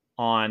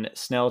on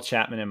Snell,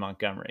 Chapman, and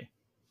Montgomery?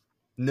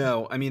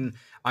 No, I mean,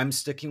 I'm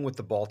sticking with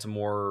the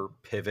Baltimore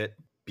pivot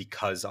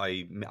because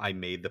I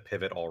made the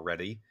pivot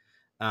already.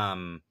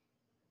 And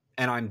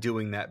I'm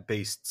doing that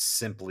based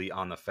simply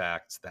on the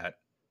fact that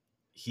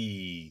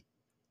he,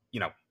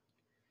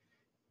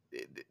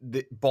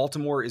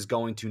 Baltimore is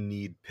going to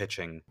need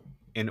pitching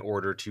in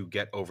order to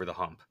get over the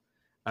hump.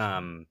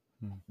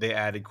 They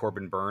added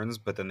Corbin Burns,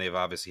 but then they've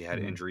obviously had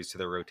injuries to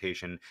their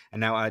rotation, and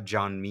now add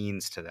John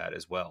Means to that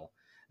as well.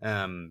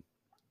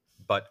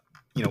 But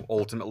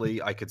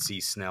ultimately, I could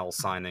see Snell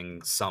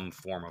signing some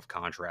form of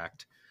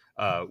contract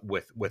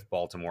with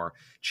Baltimore.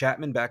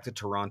 Chapman back to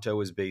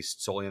Toronto is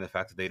based solely on the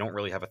fact that they don't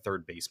really have a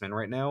third baseman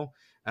right now,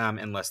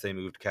 unless they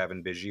moved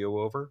Kevin Biggio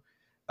over.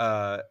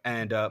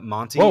 And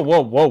Monty.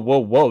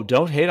 Whoa!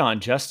 Don't hate on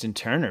Justin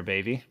Turner,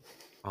 baby.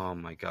 Oh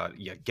my God!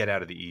 Yeah, get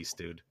out of the East,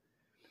 dude.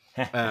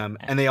 And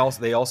they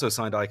also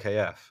signed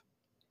IKF.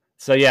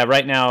 So yeah,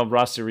 right now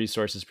roster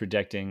resources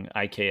projecting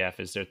IKF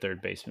as their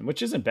third baseman,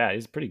 which isn't bad.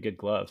 He's a pretty good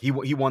glove. He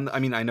won. I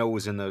mean, I know it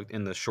was in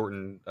the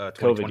shortened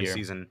 2020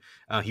 season.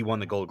 He won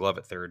the Gold Glove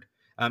at third,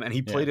 and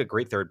he played a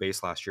great third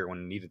base last year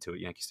when needed to at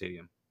Yankee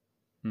Stadium.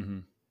 Mm-hmm.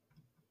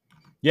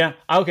 Yeah.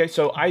 Okay.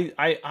 So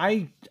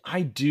I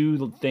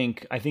do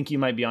think you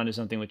might be onto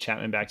something with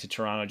Chapman back to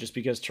Toronto, just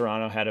because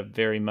Toronto had a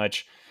very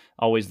much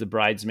always the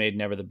bridesmaid,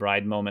 never the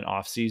bride moment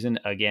off season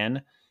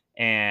again,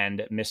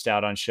 and missed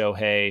out on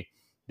Shohei.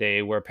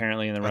 They were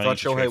apparently in the running. I thought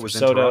Shohei was in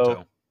Soto.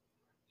 Toronto.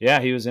 Yeah,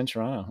 he was in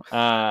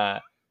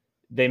Toronto.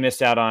 They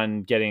missed out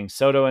on getting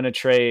Soto in a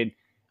trade,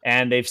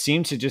 and they've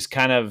seemed to just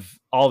kind of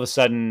all of a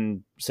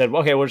sudden said,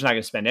 well, okay, we're just not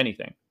going to spend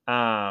anything.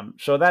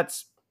 So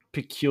that's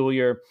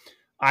peculiar.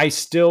 I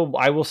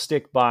will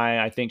stick by,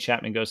 I think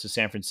Chapman goes to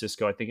San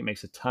Francisco. I think it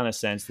makes a ton of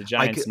sense. The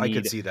Giants I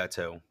could see that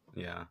too.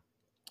 Yeah.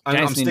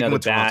 I'm sticking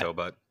with Toronto,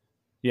 but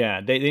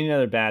yeah, they need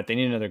another bat. They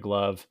need another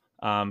glove.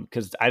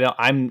 Because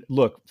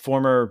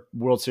former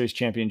World Series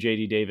champion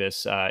JD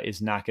Davis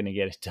is not going to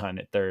get it done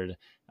at third,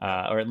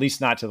 or at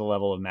least not to the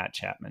level of Matt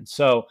Chapman.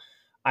 So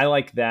I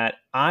like that.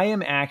 I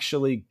am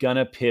actually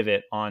gonna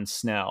pivot on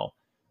Snell.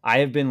 I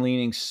have been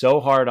leaning so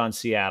hard on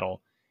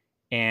Seattle,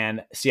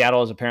 and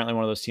Seattle is apparently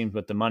one of those teams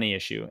with the money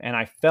issue. And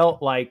I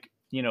felt like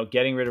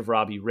getting rid of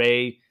Robbie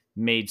Ray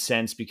made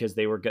sense because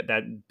they were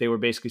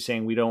basically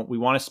saying we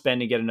want to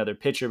spend to get another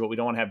pitcher, but we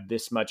don't want to have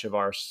this much of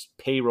our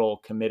payroll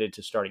committed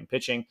to starting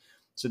pitching.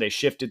 So they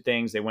shifted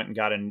things. They went and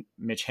got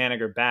Mitch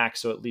Haniger back,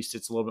 so at least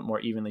it's a little bit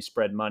more evenly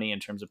spread money in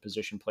terms of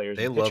position players.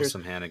 They love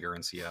some Haniger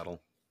in Seattle.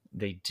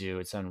 They do.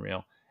 It's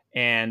unreal.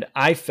 And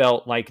I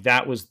felt like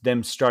that was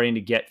them starting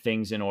to get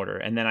things in order.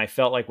 And then I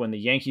felt like when the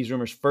Yankees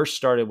rumors first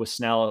started with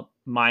Snell,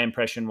 my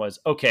impression was,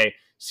 okay,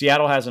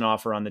 Seattle has an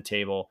offer on the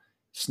table.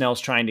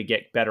 Snell's trying to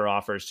get better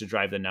offers to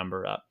drive the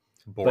number up.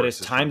 But as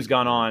time's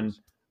gone on,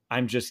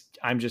 I'm just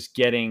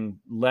getting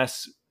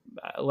less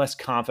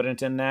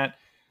confident in that.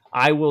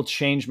 I will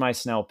change my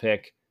Snell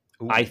pick.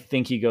 I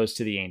think he goes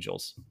to the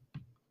Angels.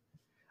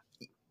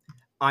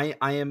 I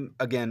am,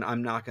 again,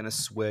 I'm not going to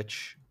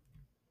switch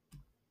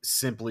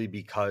simply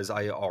because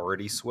I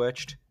already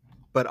switched,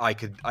 but I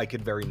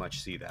could very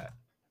much see that.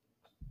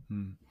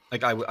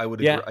 Like I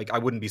would agree, like I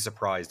wouldn't be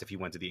surprised if he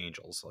went to the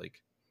Angels.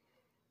 Like,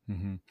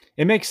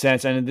 it makes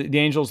sense. And the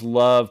Angels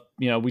love,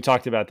 we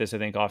talked about this, I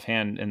think,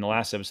 offhand in the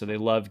last episode. They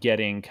love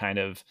getting kind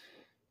of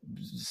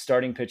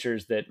starting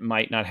pitchers that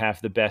might not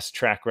have the best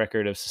track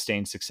record of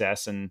sustained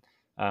success. And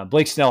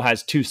Blake Snell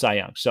has 2 Cy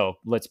Young. So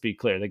let's be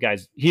clear.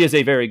 He is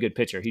a very good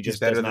pitcher. He just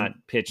does not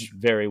pitch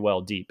very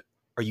well deep.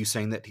 Are you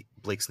saying that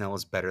Blake Snell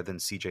is better than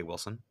CJ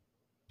Wilson?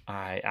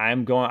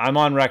 I'm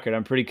on record.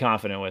 I'm pretty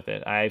confident with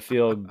it. I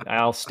feel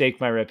I'll stake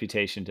my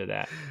reputation to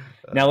that.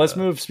 Now let's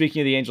move.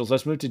 Speaking of the Angels,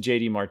 let's move to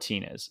JD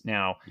Martinez.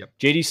 Now,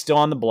 JD's still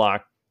on the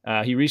block.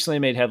 He recently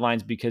made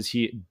headlines because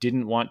he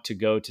didn't want to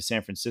go to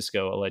San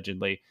Francisco,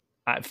 allegedly.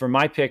 For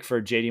my pick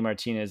for JD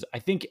Martinez, I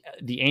think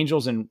the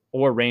Angels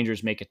or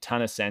Rangers make a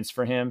ton of sense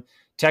for him.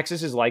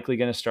 Texas is likely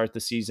going to start the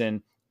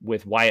season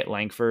with Wyatt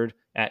Langford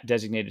at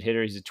designated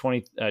hitter. He's a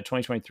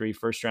 2023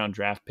 first round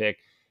draft pick.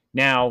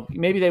 Now,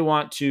 maybe they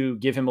want to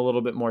give him a little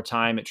bit more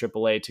time at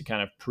AAA to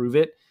kind of prove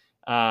it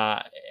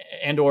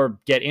and or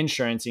get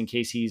insurance in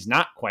case he's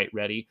not quite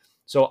ready.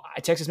 So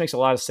Texas makes a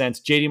lot of sense.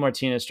 JD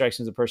Martinez strikes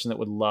me as a person that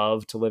would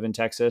love to live in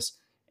Texas.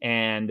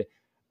 And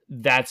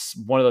that's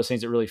one of those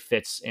things that really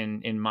fits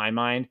in my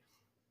mind.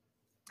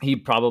 He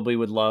probably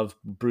would love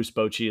Bruce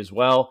Bochy as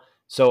well.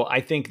 So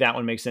I think that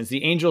one makes sense.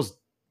 The Angels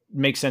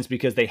make sense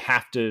because they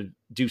have to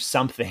do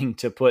something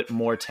to put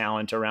more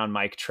talent around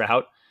Mike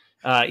Trout.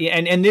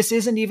 And this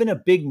isn't even a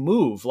big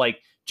move.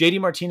 Like JD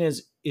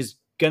Martinez is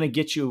going to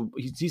get you.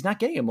 He's not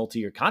getting a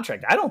multi-year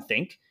contract. I don't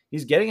think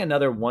he's getting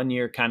another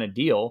 1-year kind of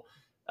deal.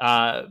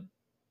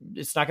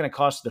 It's not going to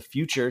cost the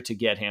future to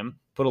get him,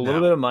 put a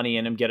little bit of money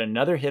in him, get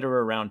another hitter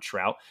around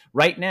Trout.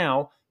 Right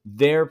now,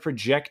 their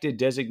projected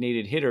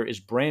designated hitter is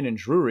Brandon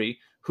Drury,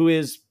 who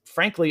is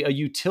frankly a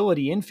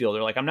utility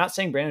infielder. Like, I'm not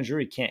saying Brandon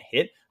Drury can't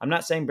hit. I'm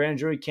not saying Brandon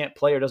Drury can't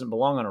play or doesn't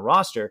belong on a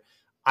roster.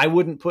 I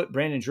wouldn't put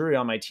Brandon Drury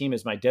on my team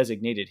as my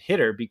designated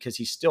hitter because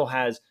he still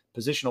has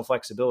positional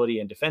flexibility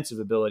and defensive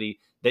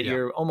ability that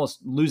you're almost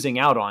losing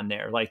out on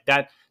there. Like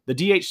that, the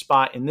DH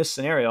spot in this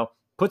scenario,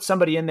 put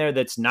somebody in there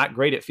that's not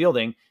great at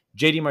fielding.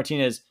 JD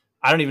Martinez,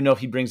 I don't even know if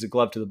he brings the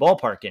glove to the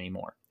ballpark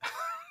anymore.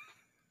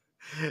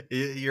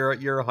 You're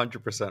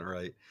 100%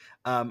 right.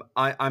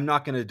 I'm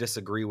not going to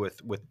disagree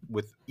with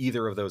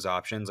either of those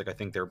options. Like, I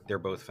think they're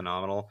both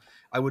phenomenal.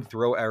 I would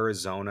throw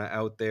Arizona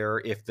out there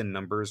if the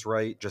number's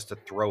right, just to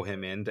throw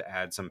him in to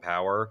add some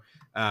power.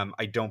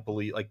 I don't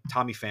believe, like,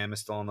 Tommy Pham is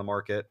still on the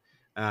market.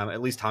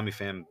 At least Tommy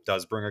Pham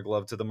does bring a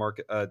glove to the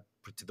market,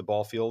 to the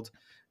ball field.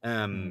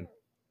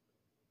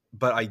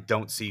 But I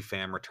don't see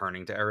Pham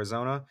returning to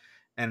Arizona.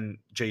 And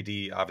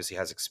JD obviously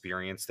has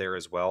experience there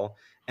as well.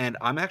 And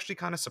I'm actually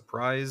kind of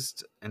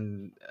surprised,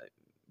 and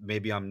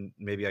maybe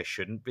I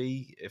shouldn't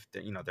be if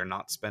they're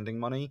not spending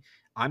money.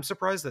 I'm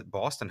surprised that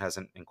Boston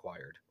hasn't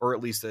inquired, or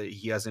at least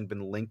he hasn't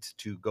been linked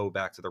to go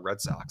back to the Red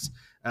Sox,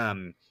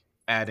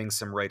 adding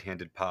some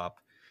right-handed pop.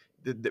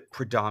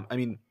 I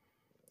mean,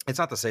 it's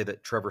not to say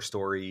that Trevor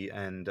Story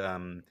and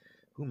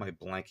who am I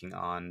blanking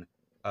on?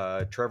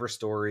 Trevor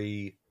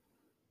Story.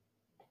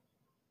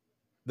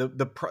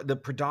 The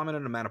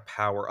predominant amount of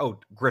power. Oh,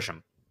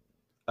 Grisham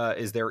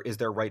is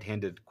their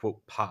right-handed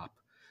quote pop.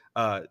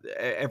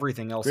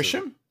 Everything else.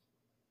 Grisham?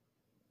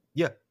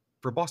 Yeah,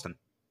 for Boston.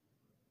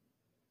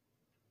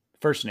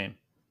 First name.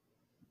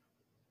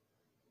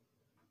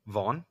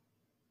 Vaughn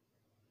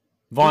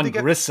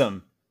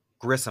Grissom.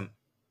 Grissom.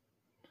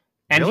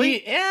 And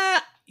really?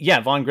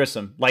 Vaughn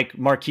Grissom, like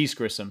Marquise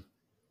Grissom.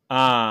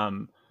 I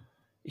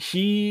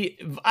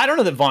don't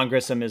know that Vaughn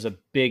Grissom is a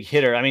big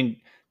hitter. I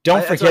mean,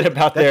 don't forget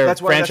about their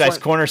franchise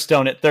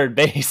cornerstone at third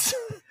base.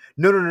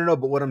 No.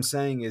 But what I'm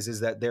saying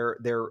is that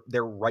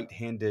their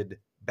right-handed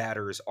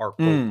batters are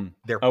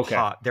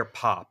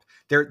pop.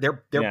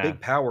 Their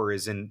big power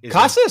is in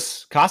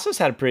Casas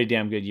had a pretty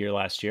damn good year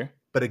last year.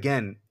 But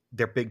again,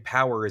 their big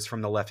power is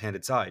from the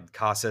left-handed side.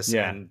 Casas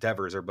and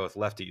Devers are both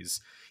lefties.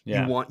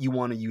 Yeah. You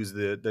want to use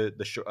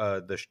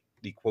the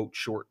quote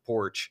short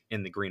porch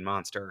in the Green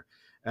Monster.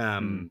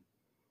 You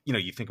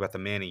think about the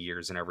Manny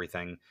years and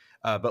everything.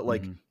 But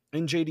like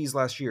in JD's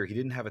last year, he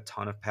didn't have a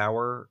ton of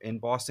power in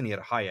Boston. He had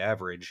a high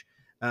average.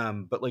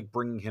 But like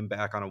bringing him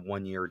back on a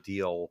 1-year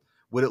deal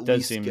would at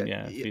least seem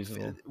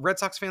feasible. Red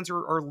Sox fans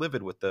are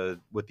livid with the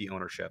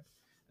ownership.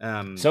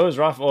 So is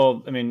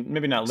Rafael. I mean,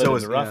 maybe not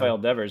livid, but Rafael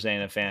Devers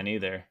ain't a fan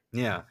either.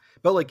 Yeah,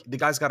 but like the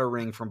guy's got a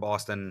ring from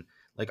Boston.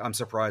 Like, I'm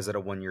surprised that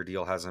a 1-year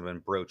deal hasn't been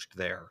broached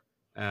there.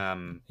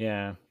 And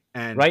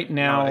right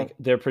now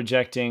they're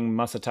projecting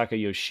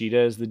Masataka Yoshida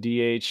as the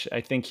DH.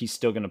 I think he's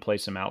still going to play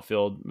some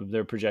outfield.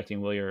 They're projecting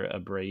Wilyer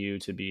Abreu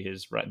to be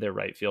their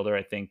right fielder.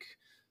 I think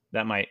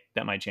that might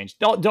change.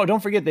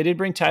 Don't forget they did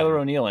bring Tyler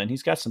O'Neill in.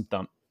 He's got some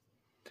thump.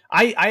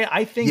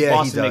 I think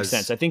Boston makes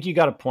sense. I think you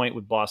got a point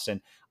with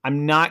Boston.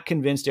 I'm not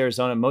convinced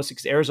Arizona.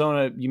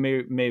 Arizona, you may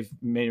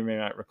or may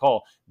not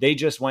recall, they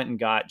just went and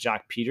got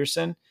Jock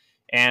Peterson,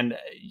 And Oh,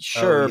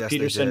 sure, yes, they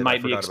Peterson did. I might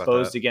be forgot about that.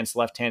 exposed against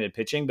left-handed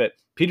pitching, but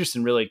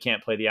Peterson really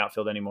can't play the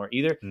outfield anymore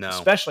either, No.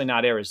 especially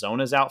not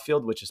Arizona's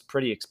outfield, which is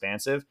pretty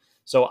expansive.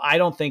 So I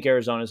don't think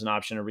Arizona is an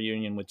option, a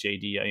reunion with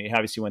JD. He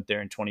obviously went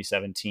there in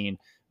 2017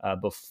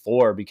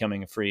 before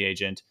becoming a free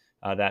agent,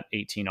 that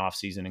 18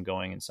 offseason and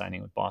going and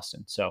signing with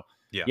Boston. So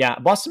Yeah. yeah,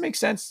 Boston makes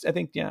sense. I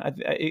think, yeah,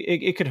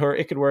 it could hurt.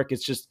 It could work.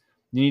 It's just,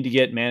 you need to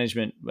get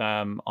management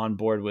on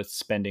board with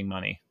spending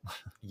money.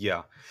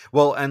 Yeah.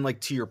 Well, and like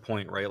to your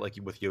point, right? Like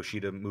with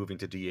Yoshida moving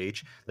to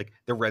DH, like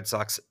the Red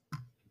Sox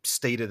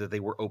stated that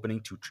they were open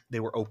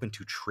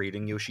to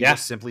trading Yoshida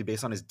simply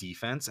based on his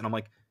defense, and I'm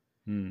like,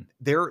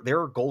 there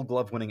are Gold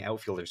Glove winning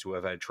outfielders who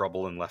have had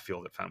trouble in left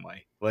field at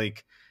Fenway.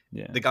 Like,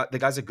 the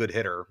guy's a good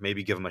hitter.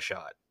 Maybe give him a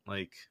shot.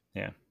 Like,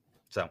 yeah.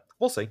 So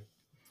we'll see.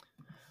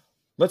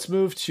 Let's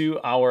move to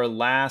our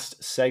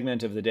last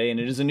segment of the day, and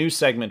it is a new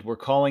segment. We're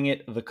calling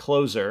it The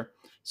Closer.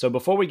 So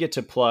before we get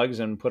to plugs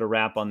and put a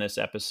wrap on this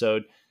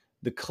episode,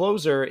 The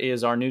Closer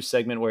is our new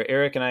segment where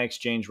Eric and I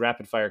exchange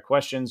rapid-fire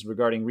questions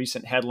regarding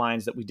recent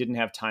headlines that we didn't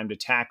have time to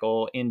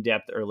tackle in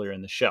depth earlier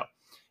in the show.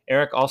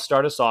 Eric, I'll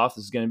start us off.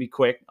 This is going to be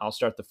quick. I'll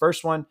start the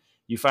first one.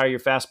 You fire your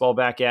fastball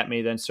back at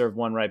me, then serve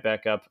one right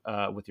back up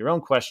with your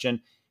own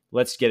question.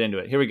 Let's get into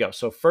it. Here we go.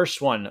 So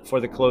first one for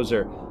The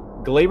Closer.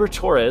 Gleyber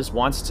Torres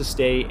wants to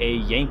stay a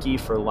Yankee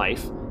for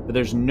life, but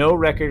there's no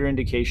record or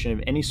indication of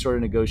any sort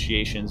of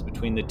negotiations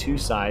between the two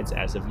sides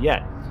as of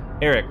yet.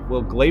 Eric,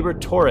 will Gleyber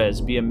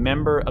Torres be a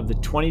member of the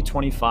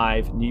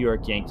 2025 New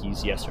York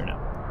Yankees, yes or no?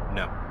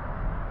 No.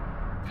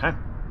 Okay.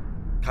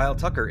 Kyle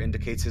Tucker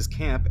indicates his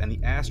camp and the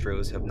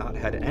Astros have not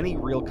had any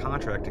real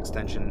contract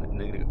extension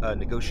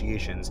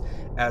negotiations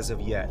as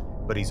of yet,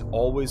 but he's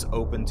always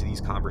open to these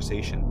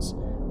conversations.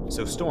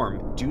 So,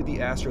 Storm, do the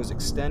Astros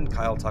extend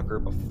Kyle Tucker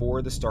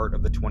before the start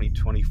of the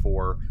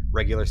 2024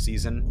 regular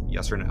season?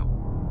 Yes or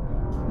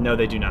no? No,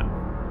 they do not.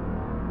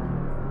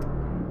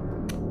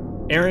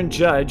 Aaron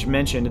Judge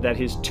mentioned that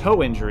his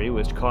toe injury,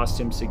 which cost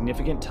him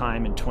significant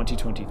time in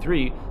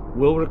 2023,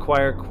 will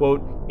require,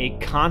 quote, a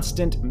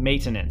constant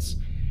maintenance.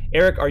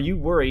 Eric, are you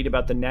worried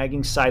about the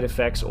nagging side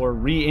effects or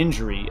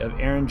re-injury of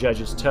Aaron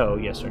Judge's toe,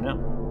 yes or no?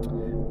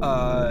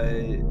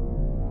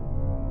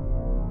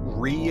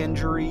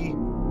 Re-injury,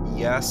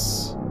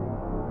 yes.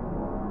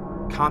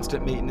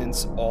 Constant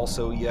maintenance,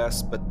 also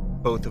yes, but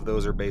both of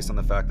those are based on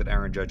the fact that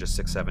Aaron Judge is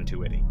 6'7",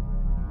 280.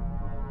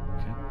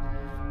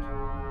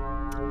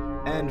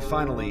 And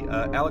finally,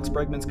 Alex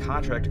Bregman's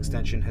contract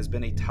extension has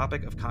been a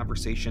topic of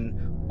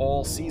conversation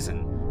all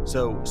season.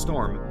 So,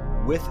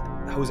 Storm, with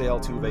Jose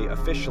Altuve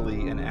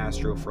officially an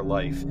Astro for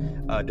life,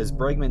 does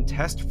Bregman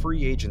test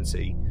free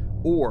agency,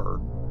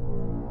 or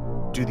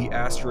do the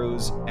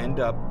Astros end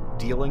up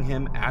dealing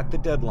him at the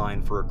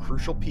deadline for a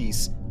crucial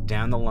piece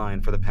down the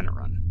line for the pennant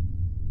run?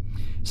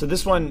 So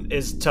this one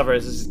is tougher.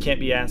 This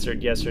can't be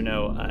answered yes or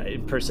no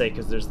per se,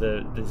 because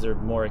these are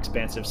more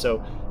expansive.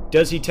 So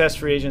does he test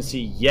free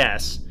agency?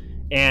 Yes.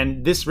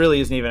 And this really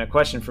isn't even a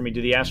question for me.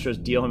 Do the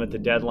Astros deal him at the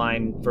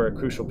deadline for a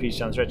crucial piece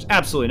down the stretch?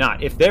 Absolutely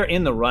not. If they're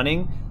in the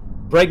running,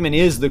 Bregman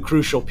is the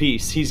crucial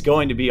piece. He's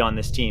going to be on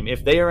this team.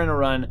 If they are in a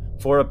run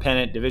for a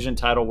pennant, division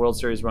title, World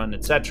Series run,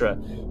 etc.,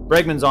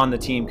 Bregman's on the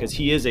team because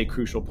he is a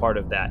crucial part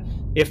of that.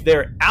 If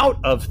they're out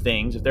of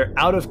things, if they're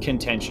out of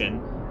contention,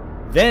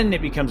 then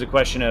it becomes a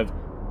question of,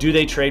 do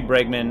they trade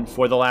Bregman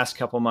for the last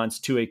couple months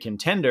to a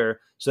contender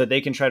so that they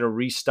can try to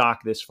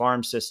restock this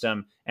farm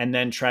system and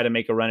then try to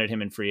make a run at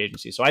him in free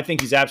agency? So I think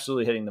he's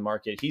absolutely hitting the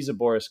market. He's a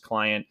Boris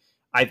client.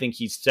 I think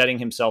he's setting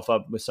himself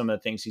up with some of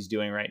the things he's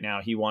doing right now.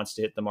 He wants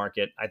to hit the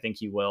market. I think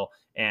he will.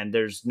 And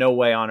there's no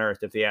way on earth,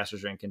 if the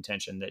Astros are in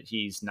contention, that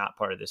he's not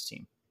part of this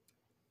team.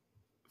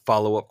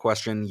 Follow-up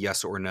question,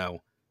 yes or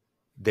no?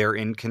 They're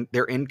in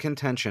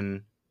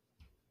contention.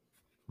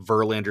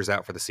 Verlander's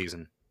out for the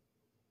season.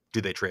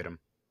 Do they trade him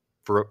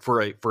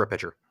for a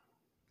pitcher?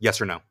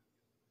 Yes or no?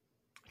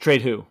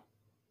 Trade who?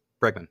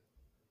 Bregman.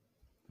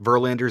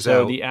 Verlander's out.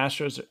 So out. the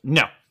Astros,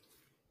 no.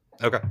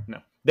 Okay. No.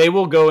 They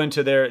will go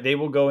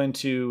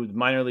into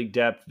minor league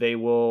depth.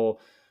 They'll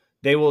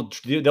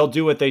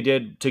do what they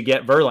did to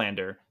get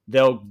Verlander.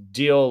 They'll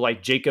deal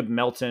like Jacob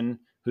Melton,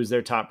 who's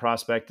their top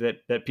prospect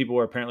that people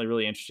were apparently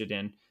really interested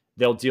in.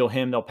 They'll deal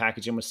him. They'll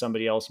package him with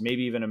somebody else,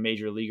 maybe even a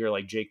major leaguer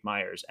like Jake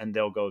Myers, and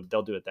they'll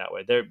do it that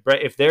way.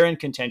 If they're in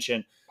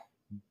contention,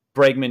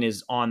 Bregman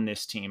is on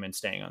this team and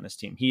staying on this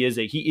team. He is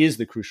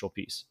the crucial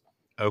piece.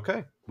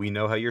 Okay. We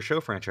know how your show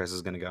franchise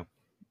is going to go.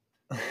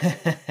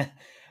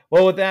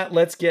 Well, with that,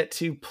 let's get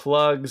to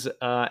plugs.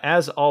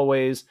 As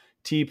always,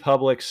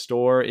 TeePublic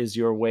Store is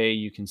your way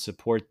you can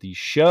support the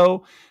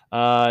show.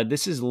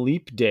 This is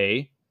Leap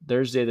Day,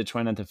 Thursday, the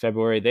 29th of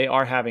February. They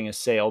are having a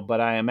sale, but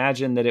I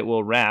imagine that it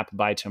will wrap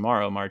by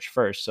tomorrow, March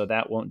 1st, so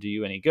that won't do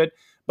you any good.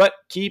 But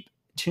keep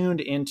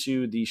tuned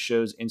into the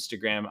show's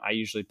Instagram. I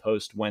usually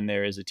post when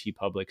there is a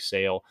TeePublic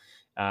sale,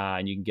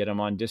 and you can get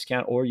them on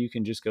discount, or you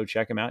can just go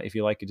check them out. If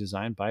you like a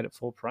design, buy it at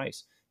full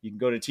price. You can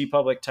go to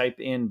TeePublic, type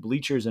in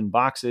Bleachers and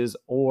Boxes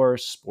or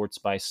Sports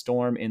by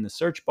Storm in the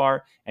search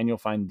bar, and you'll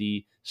find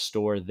the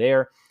store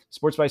there.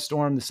 Sports by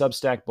Storm, the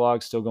Substack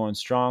blog, still going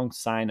strong.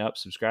 Sign up,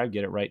 subscribe,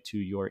 get it right to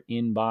your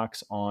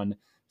inbox on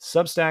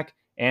Substack.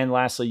 And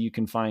lastly, you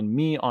can find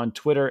me on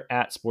Twitter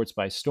at Sports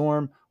by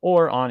Storm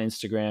or on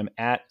Instagram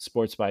at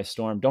Sports by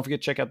Storm. Don't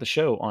forget to check out the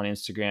show on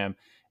Instagram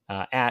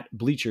at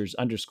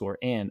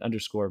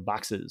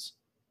bleachers_and_boxes.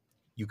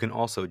 You can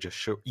also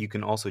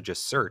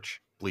just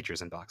search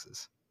Bleachers and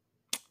Boxes.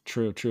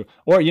 True.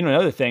 Or,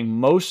 another thing,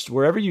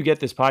 wherever you get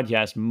this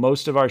podcast,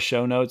 most of our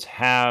show notes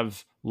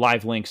have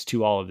live links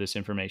to all of this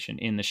information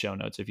in the show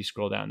notes. If you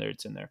scroll down there,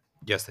 it's in there.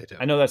 Yes, they do.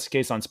 I know that's the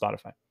case on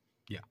Spotify.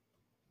 Yeah.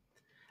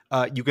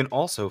 You can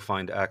also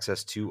find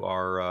access to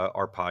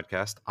our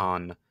podcast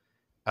on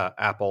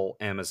Apple,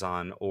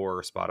 Amazon,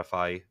 or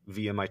Spotify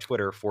via my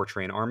Twitter,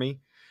 4Train Army.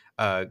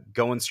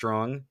 Going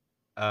strong.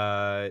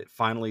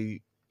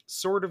 Finally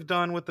sort of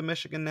done with the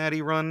Michigan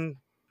Natty run.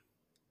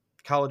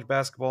 College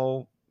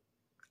basketball,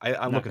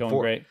 I'm looking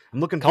forward. Great. I'm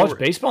looking College forward.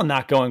 baseball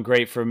not going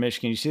great for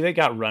Michigan. You see, they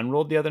got run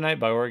ruled the other night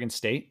by Oregon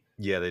State.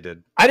 Yeah, they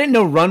did. I didn't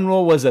know run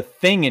rule was a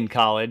thing in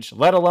college,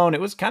 let alone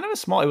it was kind of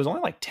it was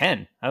only like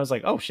 10. I was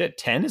like, oh shit,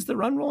 10 is the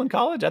run rule in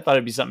college? I thought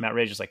it'd be something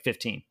outrageous like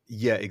 15.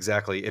 Yeah,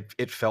 exactly.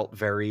 It felt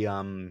very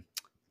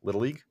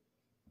Little League.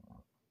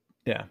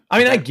 Yeah. I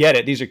mean, I get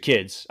it. These are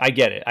kids. I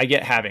get it. I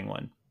get having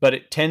one.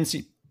 But 10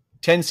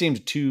 seems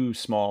too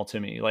small to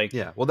me. Like,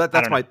 yeah, well,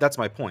 that's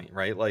my point,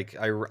 right? Like,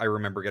 I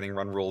remember getting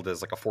run ruled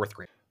as like a fourth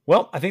grade.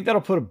 Well, I think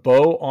that'll put a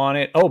bow on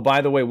it. Oh,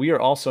 by the way, we are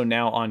also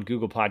now on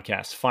Google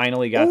Podcasts.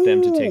 Finally got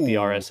them to take the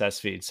RSS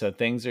feed. So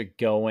things are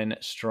going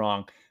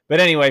strong.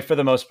 But anyway, for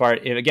the most part,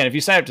 if you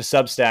sign up to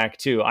Substack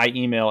too, I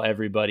email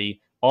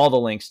everybody all the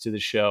links to the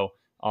show.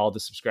 All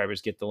the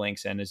subscribers get the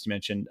links. And as you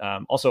mentioned,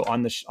 also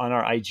on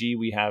our IG,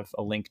 we have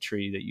a link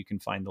tree that you can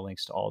find the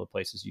links to all the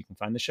places you can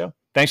find the show.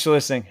 Thanks for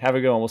listening. Have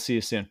a good one. We'll see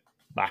you soon.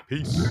 Bye.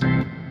 Peace.